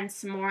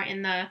sense, more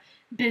in the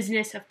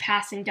business of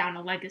passing down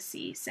a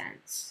legacy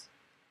sense.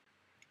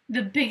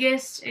 The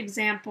biggest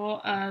example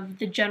of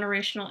the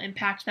generational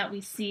impact that we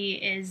see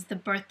is the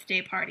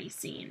birthday party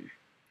scene.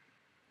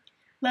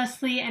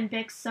 Leslie and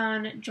Bick's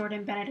son,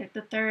 Jordan Benedict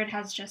III,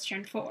 has just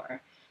turned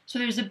 4. So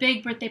there's a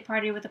big birthday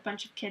party with a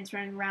bunch of kids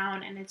running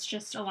around, and it's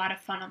just a lot of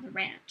fun on the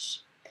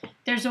ranch.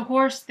 There's a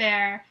horse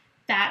there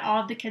that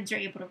all of the kids are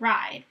able to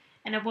ride.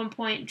 And at one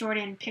point,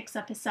 Jordan picks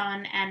up his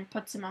son and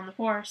puts him on the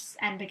horse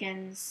and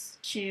begins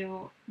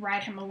to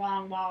ride him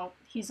along while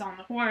he's on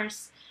the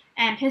horse.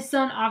 And his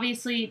son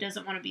obviously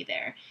doesn't want to be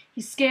there.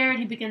 He's scared.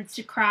 He begins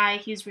to cry.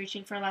 He's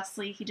reaching for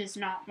Leslie. He does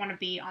not want to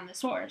be on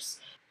this horse.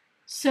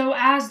 So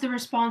as the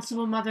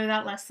responsible mother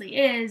that Leslie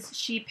is,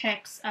 she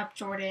picks up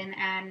Jordan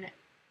and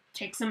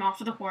takes him off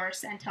of the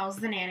horse and tells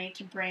the nanny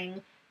to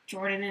bring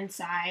Jordan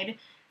inside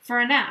for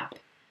a nap.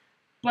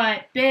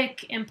 But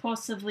Bick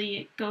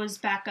impulsively goes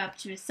back up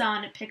to his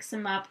son, picks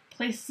him up,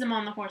 places him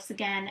on the horse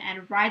again,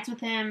 and rides with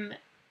him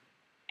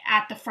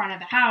at the front of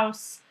the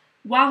house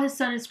while his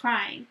son is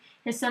crying.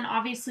 His son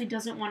obviously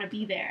doesn't want to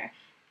be there,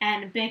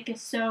 and Bick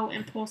is so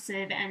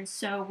impulsive and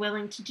so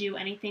willing to do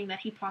anything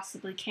that he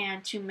possibly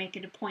can to make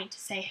it a point to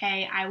say,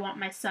 hey, I want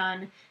my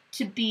son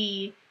to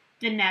be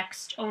the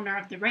next owner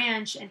of the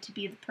ranch and to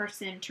be the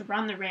person to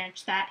run the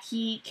ranch, that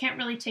he can't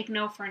really take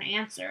no for an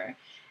answer.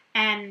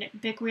 And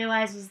Bick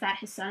realizes that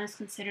his son is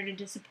considered a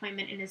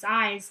disappointment in his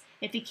eyes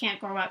if he can't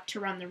grow up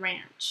to run the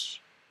ranch.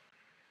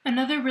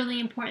 Another really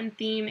important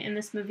theme in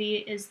this movie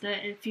is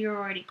the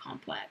inferiority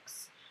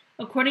complex.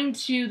 According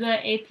to the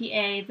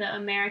APA, the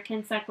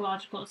American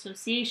Psychological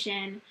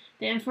Association,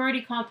 the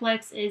inferiority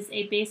complex is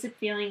a basic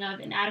feeling of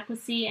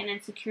inadequacy and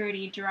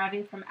insecurity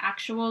deriving from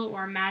actual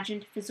or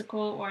imagined physical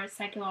or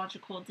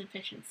psychological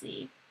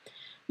deficiency.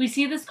 We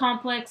see this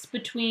complex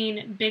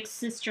between Bick's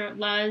sister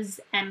Luz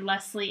and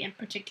Leslie in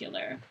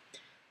particular.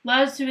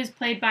 Luz, who is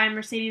played by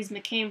Mercedes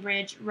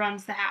McCambridge,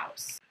 runs the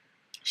house.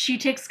 She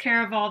takes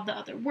care of all the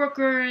other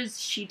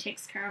workers, she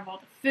takes care of all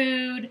the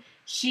food,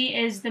 she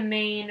is the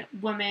main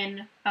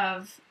woman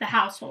of the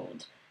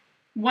household.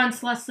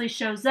 Once Leslie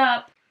shows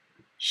up,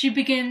 she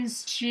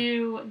begins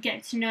to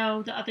get to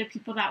know the other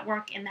people that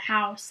work in the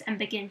house and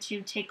begin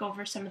to take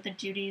over some of the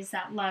duties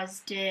that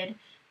Luz did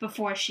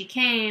before she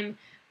came,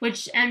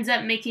 which ends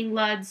up making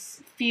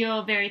Luz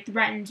feel very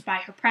threatened by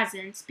her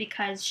presence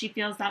because she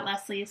feels that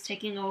Leslie is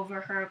taking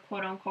over her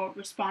quote-unquote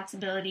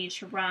responsibility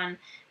to run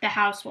the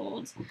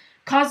household,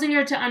 causing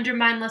her to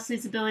undermine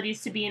Leslie's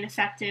abilities to be an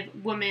effective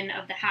woman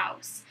of the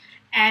house.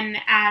 And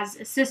as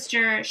a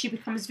sister, she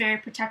becomes very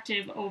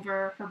protective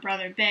over her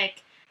brother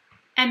Bick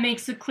and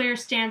makes a clear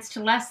stance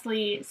to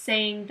Leslie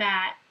saying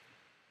that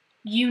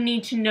you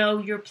need to know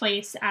your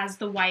place as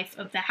the wife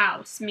of the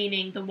house,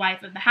 meaning the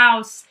wife of the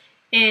house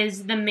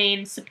is the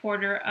main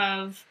supporter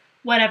of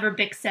whatever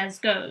Bick says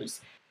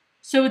goes.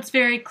 So it's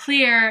very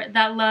clear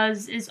that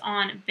Luz is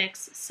on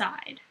Bick's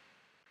side.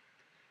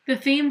 The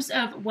themes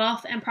of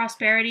wealth and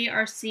prosperity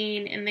are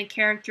seen in the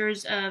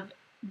characters of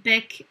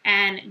Bick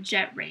and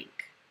Jet Rink.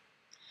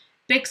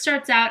 Bick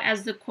starts out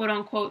as the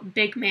quote-unquote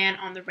big man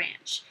on the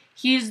ranch.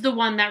 He's the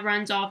one that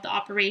runs all of the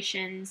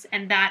operations,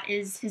 and that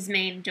is his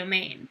main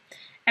domain.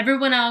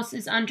 Everyone else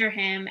is under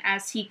him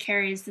as he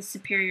carries the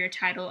superior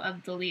title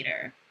of the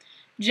leader.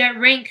 Jet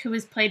Rink, who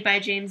is played by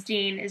James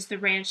Dean, is the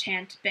ranch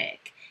hand to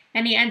Bick,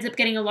 and he ends up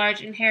getting a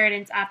large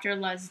inheritance after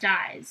Luz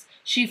dies.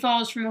 She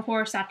falls from a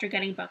horse after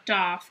getting bucked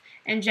off,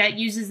 and Jet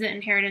uses the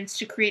inheritance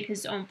to create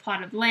his own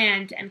plot of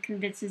land and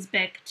convinces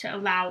Bick to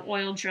allow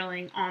oil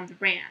drilling on the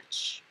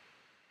ranch.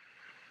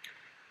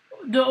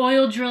 The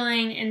oil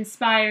drilling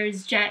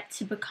inspires Jet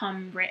to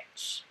become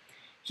rich.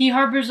 He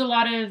harbors a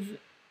lot of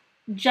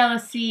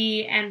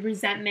jealousy and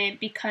resentment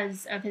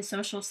because of his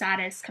social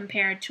status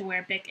compared to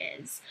where Bick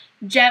is.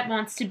 Jet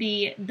wants to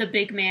be the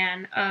big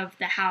man of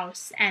the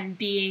house, and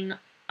being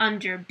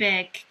under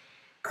Bick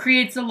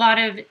creates a lot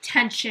of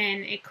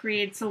tension. It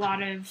creates a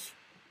lot of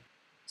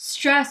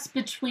stress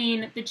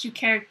between the two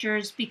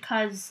characters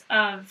because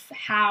of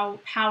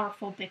how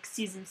powerful Bick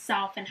sees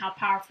himself and how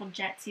powerful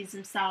Jet sees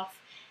himself.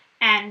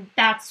 And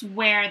that's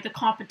where the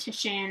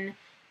competition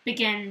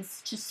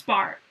begins to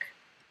spark.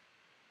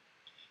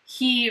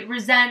 He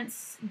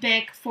resents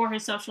Bick for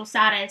his social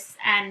status,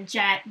 and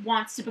Jet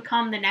wants to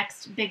become the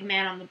next big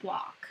man on the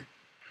block.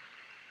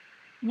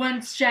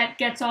 Once Jet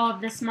gets all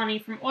of this money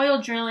from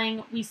oil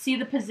drilling, we see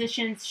the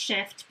positions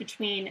shift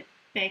between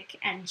Bick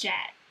and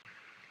Jet.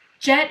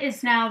 Jet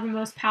is now the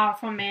most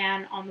powerful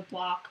man on the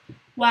block,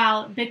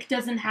 while Bick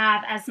doesn't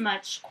have as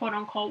much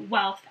quote-unquote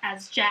wealth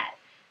as Jet.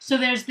 So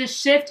there's this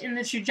shift in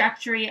the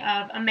trajectory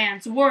of a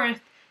man's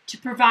worth to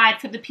provide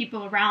for the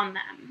people around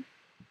them.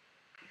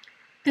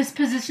 This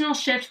positional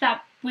shift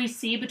that we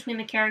see between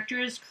the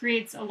characters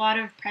creates a lot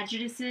of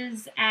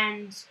prejudices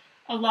and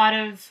a lot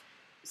of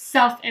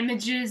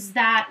self-images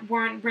that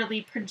weren't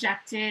really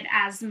projected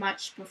as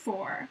much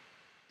before.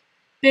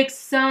 Bick's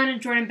son,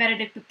 Jordan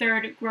Benedict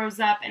III, grows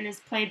up and is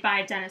played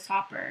by Dennis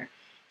Hopper.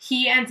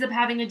 He ends up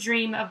having a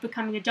dream of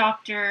becoming a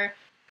doctor,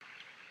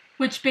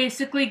 which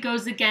basically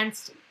goes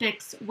against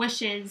Bick's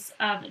wishes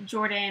of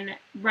Jordan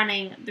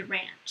running the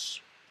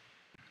ranch.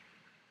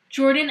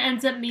 Jordan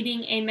ends up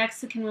meeting a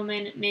Mexican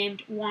woman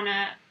named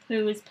Juana,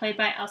 who is played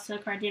by Elsa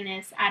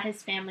Cardenas, at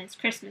his family's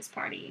Christmas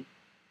party.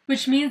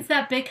 which means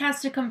that Bick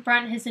has to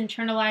confront his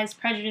internalized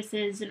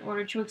prejudices in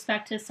order to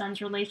expect his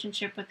son's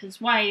relationship with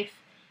his wife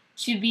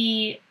to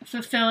be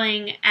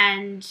fulfilling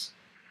and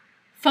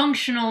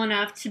functional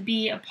enough to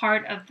be a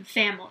part of the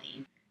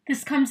family.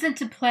 This comes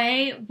into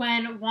play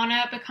when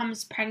Juana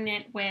becomes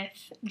pregnant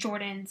with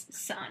Jordan's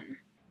son.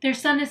 Their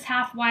son is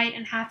half white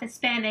and half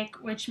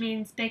Hispanic, which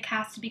means Bick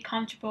has to be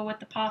comfortable with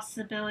the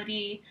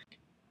possibility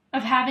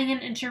of having an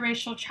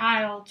interracial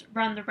child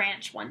run the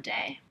ranch one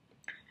day.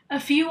 A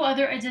few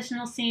other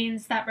additional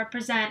scenes that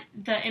represent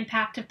the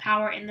impact of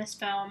power in this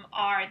film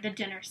are the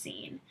dinner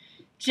scene.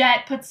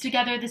 Jet puts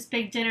together this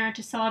big dinner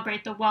to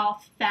celebrate the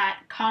wealth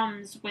that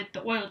comes with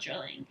the oil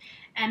drilling,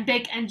 and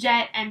Bick and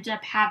Jet end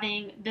up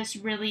having this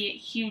really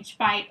huge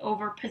fight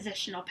over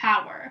positional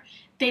power.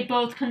 They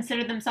both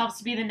consider themselves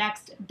to be the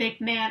next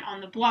big man on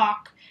the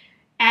block,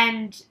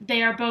 and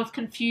they are both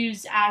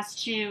confused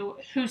as to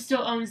who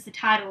still owns the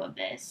title of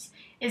this.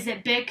 Is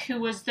it Bick, who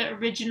was the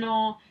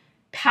original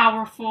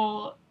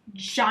powerful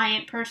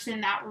giant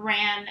person that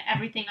ran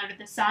everything under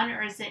the sun,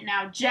 or is it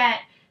now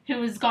Jet,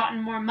 who has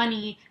gotten more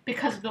money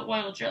because of the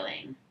oil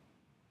drilling?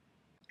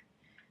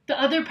 The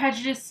other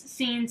prejudice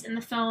scenes in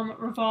the film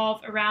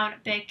revolve around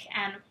Bick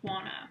and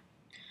Juana.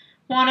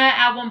 Juana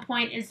at one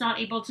point is not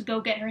able to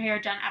go get her hair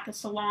done at the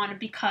salon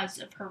because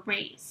of her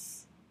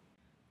race.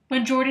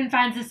 When Jordan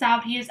finds this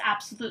out, he is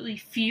absolutely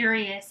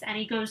furious, and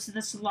he goes to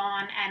the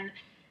salon and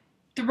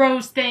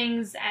throws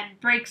things and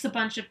breaks a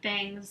bunch of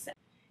things.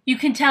 You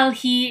can tell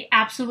he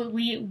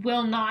absolutely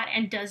will not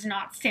and does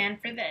not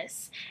stand for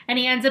this. And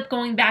he ends up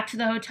going back to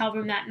the hotel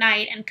room that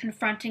night and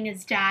confronting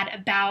his dad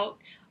about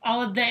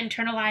all of the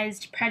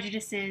internalized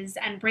prejudices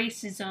and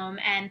racism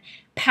and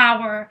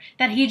power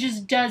that he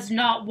just does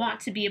not want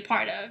to be a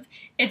part of.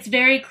 It's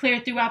very clear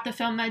throughout the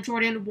film that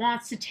Jordan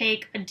wants to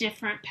take a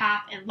different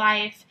path in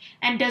life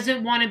and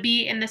doesn't want to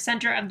be in the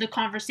center of the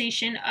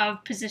conversation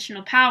of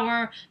positional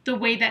power the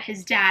way that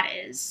his dad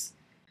is.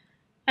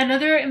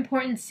 Another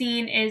important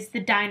scene is the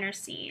diner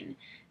scene.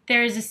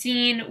 There is a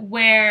scene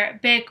where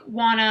Bick,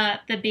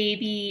 Juana, the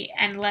baby,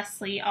 and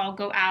Leslie all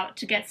go out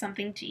to get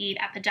something to eat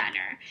at the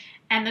diner.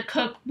 And the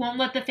cook won't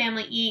let the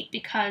family eat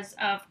because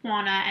of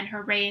Juana and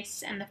her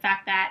race and the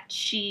fact that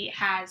she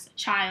has a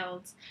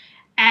child.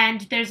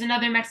 And there's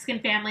another Mexican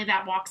family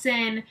that walks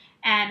in,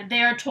 and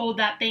they're told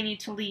that they need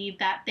to leave,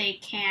 that they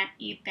can't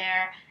eat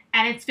there.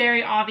 And it's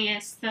very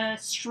obvious the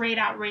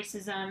straight-out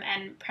racism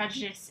and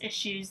prejudice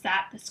issues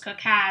that this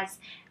cook has.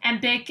 And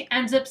Bick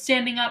ends up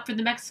standing up for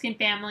the Mexican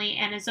family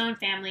and his own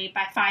family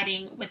by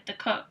fighting with the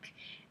cook.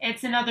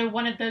 It's another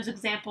one of those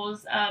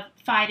examples of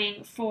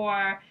fighting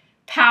for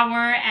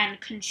power and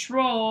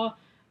control,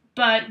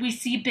 but we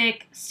see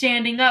Bick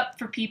standing up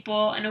for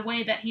people in a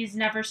way that he's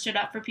never stood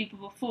up for people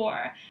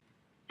before.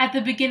 At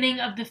the beginning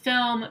of the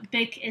film,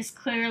 Bick is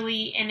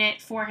clearly in it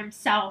for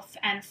himself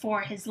and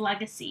for his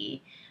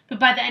legacy. But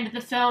by the end of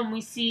the film,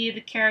 we see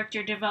the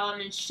character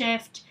development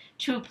shift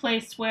to a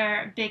place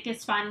where Bick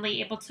is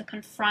finally able to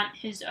confront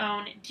his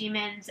own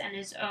demons and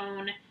his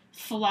own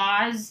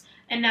flaws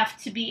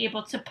enough to be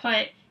able to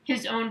put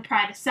his own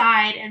pride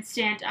aside and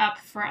stand up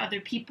for other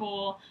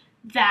people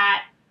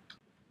that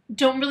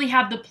don't really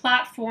have the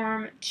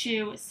platform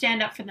to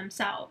stand up for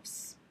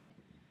themselves.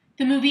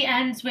 The movie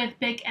ends with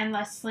Bick and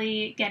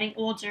Leslie getting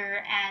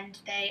older, and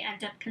they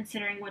end up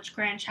considering which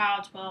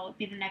grandchild will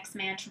be the next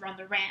man to run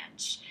the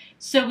ranch.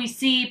 So we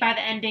see by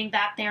the ending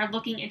that they are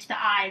looking into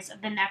the eyes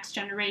of the next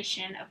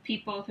generation of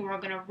people who are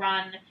going to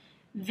run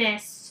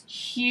this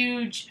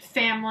huge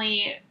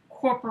family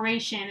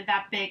corporation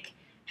that Bick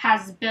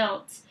has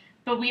built.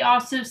 But we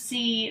also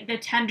see the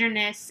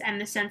tenderness and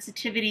the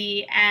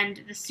sensitivity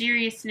and the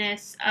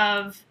seriousness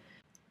of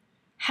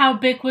how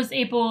Bick was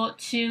able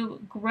to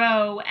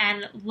grow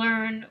and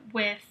learn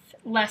with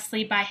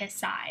Leslie by his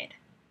side.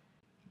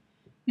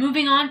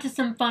 Moving on to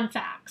some fun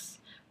facts.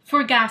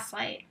 For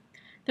Gaslight,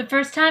 the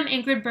first time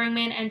Ingrid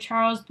Bergman and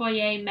Charles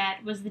Boyer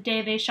met was the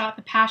day they shot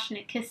the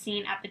passionate kiss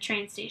scene at the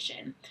train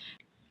station.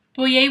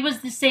 Boyer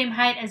was the same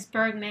height as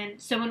Bergman,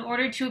 so in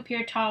order to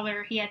appear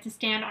taller, he had to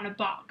stand on a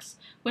box,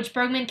 which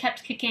Bergman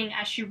kept kicking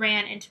as she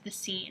ran into the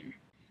scene.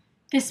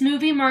 This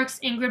movie marks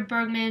Ingrid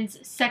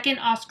Bergman's second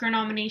Oscar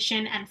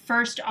nomination and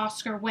first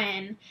Oscar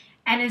win,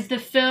 and is the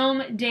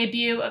film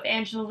debut of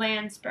Angela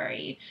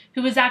Lansbury,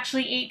 who was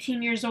actually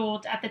 18 years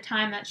old at the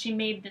time that she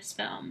made this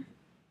film.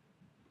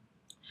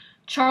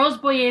 Charles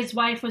Boyer's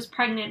wife was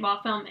pregnant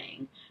while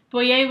filming.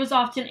 Boyer was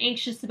often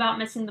anxious about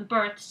missing the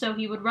birth, so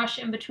he would rush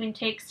in between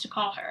takes to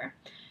call her.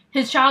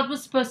 His child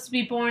was supposed to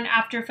be born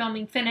after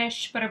filming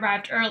finished, but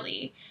arrived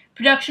early.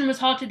 Production was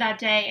halted that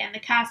day, and the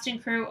cast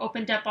and crew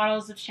opened up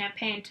bottles of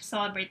champagne to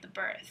celebrate the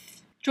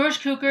birth. George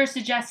Cukor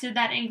suggested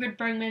that Ingrid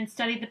Bergman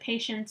study the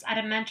patients at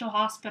a mental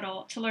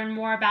hospital to learn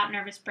more about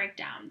nervous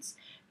breakdowns.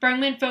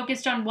 Bergman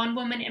focused on one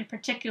woman in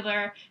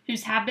particular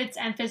whose habits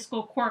and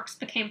physical quirks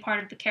became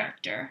part of the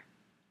character.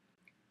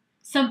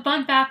 Some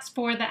fun facts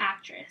for the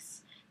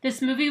actress.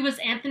 This movie was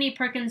Anthony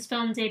Perkins'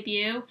 film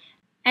debut,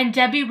 and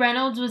Debbie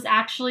Reynolds was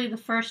actually the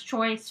first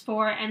choice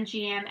for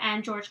MGM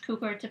and George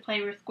Cukor to play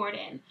Ruth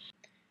Gordon.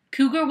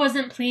 Cougar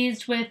wasn't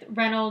pleased with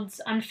Reynolds'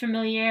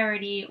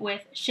 unfamiliarity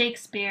with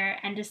Shakespeare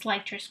and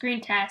disliked her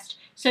screen test,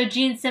 so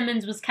Gene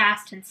Simmons was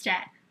cast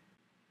instead.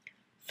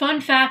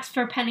 Fun facts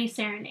for Penny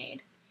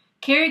Serenade.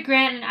 Cary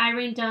Grant and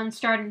Irene Dunne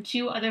starred in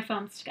 2 other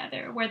films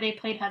together, where they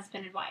played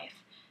husband and wife.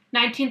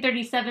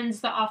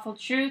 1937's The Awful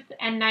Truth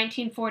and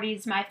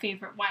 1940's My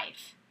Favorite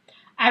Wife.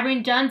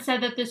 Irene Dunne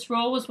said that this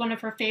role was one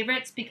of her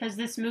favorites because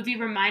this movie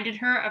reminded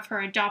her of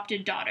her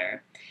adopted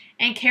daughter,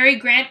 and Cary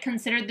Grant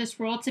considered this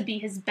role to be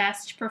his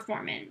best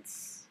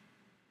performance.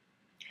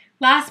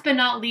 Last but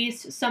not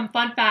least, some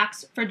fun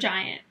facts for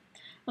Giant.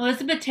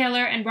 Elizabeth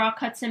Taylor and Rock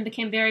Hudson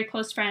became very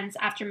close friends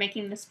after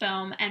making this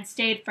film and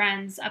stayed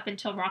friends up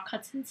until Rock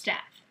Hudson's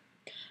death.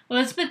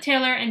 Elizabeth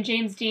Taylor and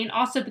James Dean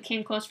also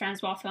became close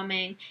friends while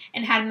filming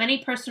and had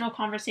many personal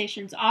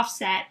conversations off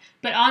set,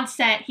 but on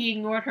set he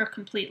ignored her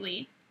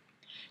completely.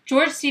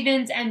 George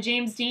Stevens and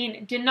James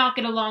Dean did not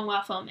get along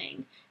while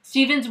filming.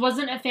 Stevens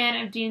wasn't a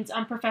fan of Dean's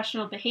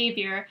unprofessional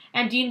behavior,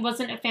 and Dean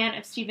wasn't a fan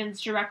of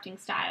Stevens' directing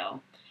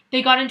style.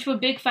 They got into a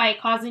big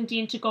fight, causing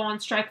Dean to go on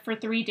strike for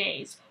 3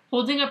 days,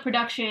 holding up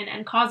production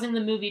and causing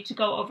the movie to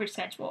go over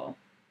schedule.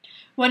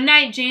 One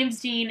night, James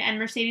Dean and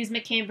Mercedes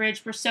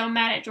McCambridge were so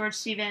mad at George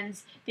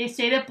Stevens, they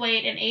stayed up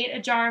late and ate a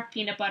jar of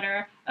peanut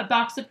butter, a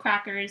box of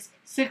crackers,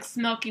 6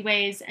 Milky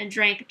Ways, and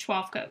drank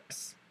 12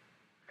 Cokes.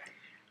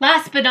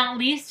 Last but not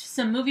least,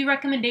 some movie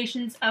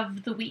recommendations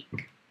of the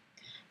week.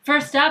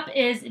 First up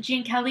is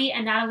Gene Kelly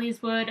and Natalie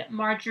Wood's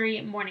Marjorie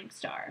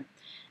Morningstar.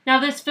 Now,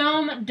 this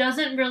film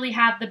doesn't really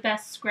have the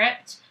best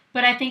script,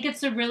 but I think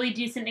it's a really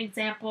decent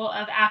example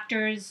of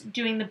actors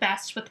doing the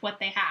best with what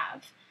they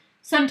have.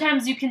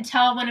 Sometimes you can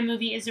tell when a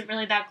movie isn't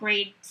really that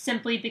great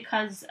simply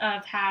because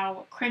of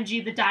how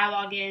cringy the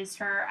dialogue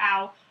is or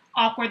how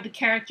awkward the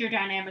character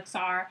dynamics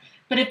are.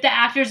 But if the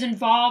actors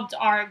involved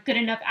are good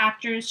enough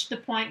actors to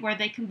the point where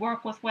they can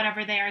work with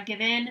whatever they are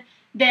given,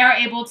 they are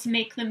able to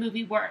make the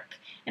movie work.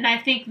 And I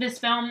think this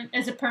film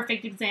is a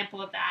perfect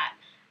example of that.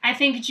 I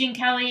think Gene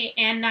Kelly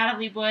and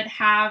Natalie Wood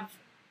have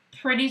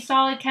pretty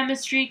solid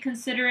chemistry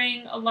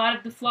considering a lot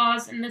of the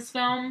flaws in this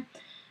film.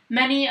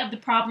 Many of the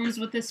problems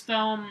with this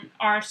film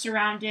are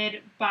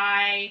surrounded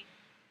by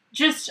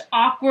just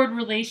awkward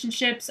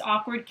relationships,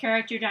 awkward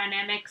character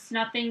dynamics.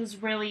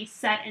 Nothing's really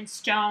set in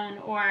stone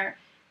or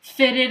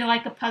fitted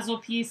like a puzzle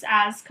piece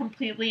as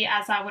completely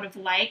as I would have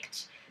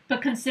liked.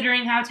 But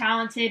considering how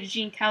talented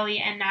Gene Kelly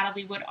and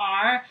Natalie Wood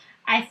are,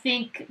 I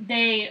think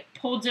they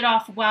pulled it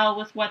off well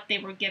with what they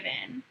were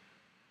given.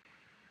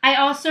 I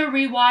also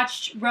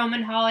rewatched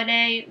Roman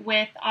Holiday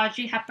with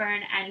Audrey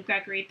Hepburn and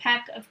Gregory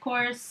Peck, of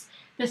course.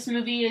 This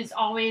movie is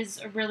always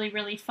a really,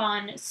 really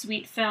fun,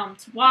 sweet film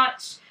to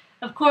watch.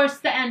 Of course,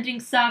 the ending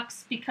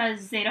sucks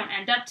because they don't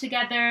end up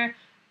together,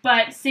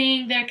 but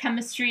seeing their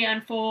chemistry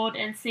unfold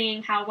and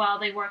seeing how well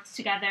they worked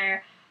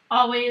together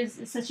always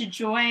is such a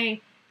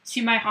joy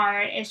to my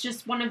heart. It's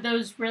just one of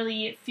those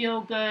really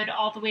feel-good,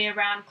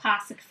 all-the-way-around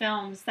classic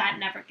films that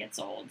never gets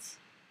old.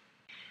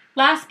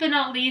 Last but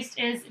not least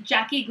is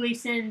Jackie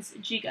Gleason's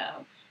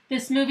Jigo.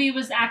 This movie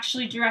was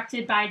actually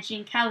directed by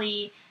Gene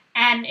Kelly,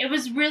 and it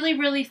was really,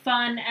 really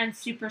fun and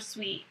super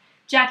sweet.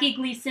 Jackie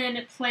Gleason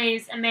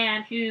plays a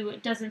man who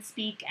doesn't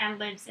speak and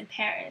lives in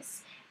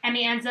Paris, and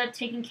he ends up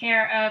taking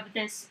care of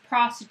this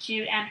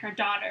prostitute and her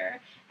daughter,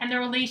 and the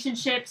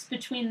relationships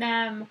between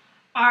them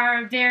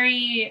are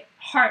very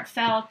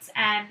heartfelt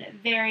and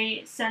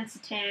very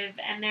sensitive,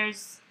 and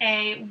there's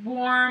a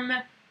warm,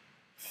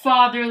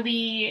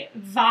 fatherly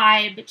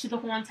vibe to the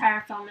whole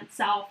entire film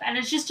itself, and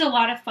it's just a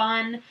lot of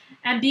fun.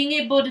 And being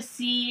able to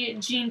see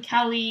Gene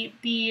Kelly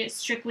be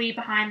strictly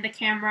behind the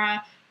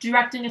camera,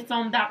 directing a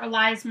film that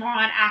relies more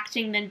on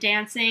acting than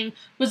dancing,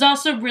 was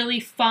also really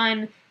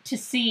fun to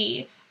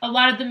see. A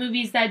lot of the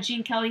movies that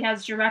Gene Kelly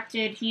has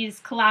directed,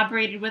 he's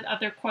collaborated with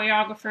other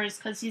choreographers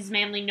because he's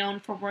mainly known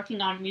for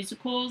working on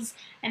musicals,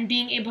 and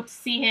being able to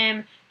see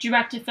him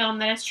direct a film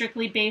that is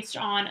strictly based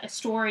on a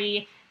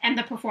story and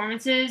the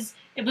performances,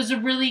 it was a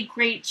really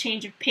great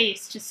change of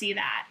pace to see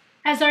that.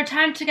 As our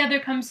time together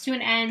comes to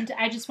an end,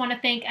 I just want to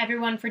thank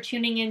everyone for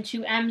tuning in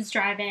to M's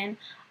Drive-In.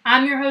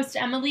 I'm your host,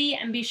 Emily,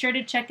 and be sure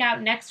to check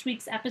out next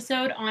week's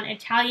episode on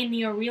Italian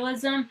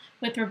neorealism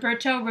with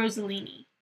Roberto Rossellini.